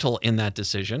 instrumental in that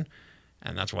decision,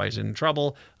 and that's why he's in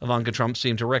trouble. Ivanka Trump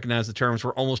seemed to recognize the terms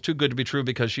were almost too good to be true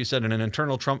because she said in an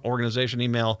internal Trump organization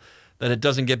email that it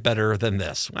doesn't get better than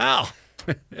this. Well,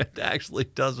 it actually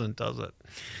doesn't, does it?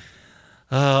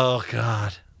 Oh,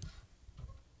 God.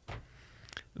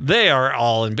 They are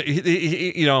all in,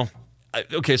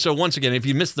 okay, so once again, if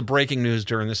you missed the breaking news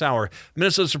during this hour,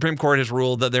 Minnesota Supreme Court has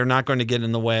ruled that they're not going to get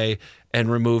in the way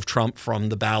and remove Trump from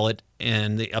the ballot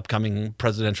in the upcoming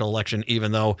presidential election,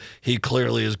 even though he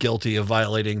clearly is guilty of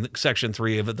violating Section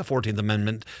 3 of the 14th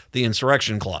Amendment, the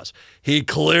insurrection clause. He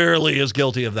clearly is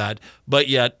guilty of that, but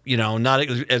yet, not,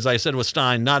 as I said with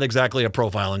Stein, not exactly a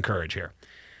profile in courage here.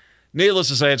 Needless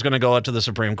to say, it's going to go up to the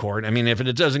Supreme Court. I mean, if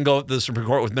it doesn't go up to the Supreme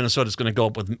Court with Minnesota, it's going to go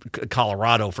up with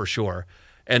Colorado for sure.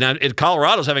 And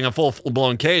Colorado's having a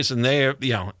full-blown case, and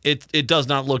it does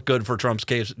not look good for Trump's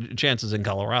chances in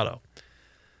Colorado.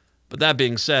 But that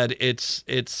being said,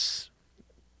 it's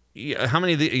how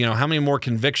many more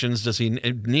convictions does he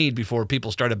need before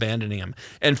people start abandoning him?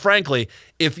 And frankly,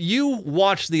 if you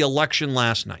watched the election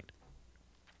last night,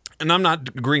 and I'm not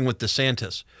agreeing with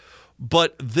DeSantis,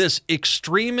 but this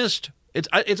extremist,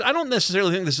 I don't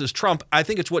necessarily think this is Trump. I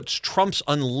think it's what Trump's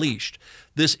unleashed.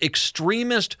 This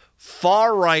extremist,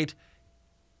 far-right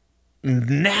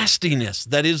nastiness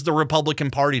that is the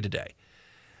Republican Party today.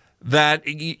 That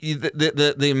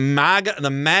the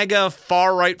MAGA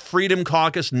far-right Freedom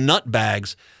Caucus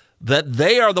nutbags, that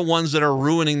they are the ones that are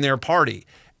ruining their party.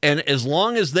 And as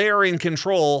long as they are in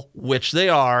control, which they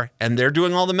are, and they're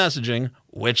doing all the messaging,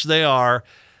 which they are,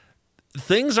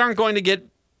 things aren't going to get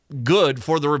good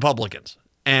for the Republicans.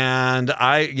 And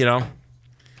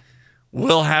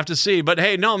we'll have to see. But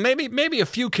hey, no, maybe a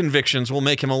few convictions will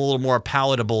make him a little more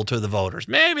palatable to the voters.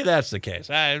 Maybe that's the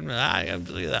case. I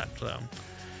believe that. So.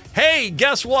 Hey,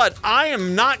 guess what? I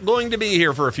am not going to be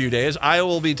here for a few days. I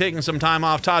will be taking some time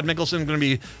off. Todd Mickelson is going to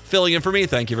be filling in for me.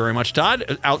 Thank you very much,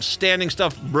 Todd. Outstanding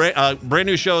stuff. Brand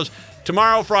new shows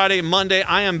tomorrow, Friday, Monday.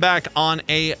 I am back on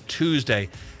a Tuesday.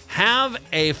 Have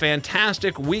a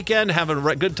fantastic weekend. Have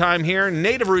a good time here.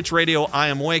 Native Roots Radio, I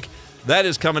Am Wake. That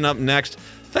is coming up next.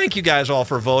 Thank you guys all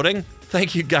for voting.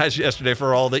 Thank you guys yesterday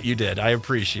for all that you did. I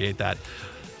appreciate that.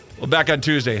 We'll be back on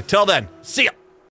Tuesday. Till then, see ya.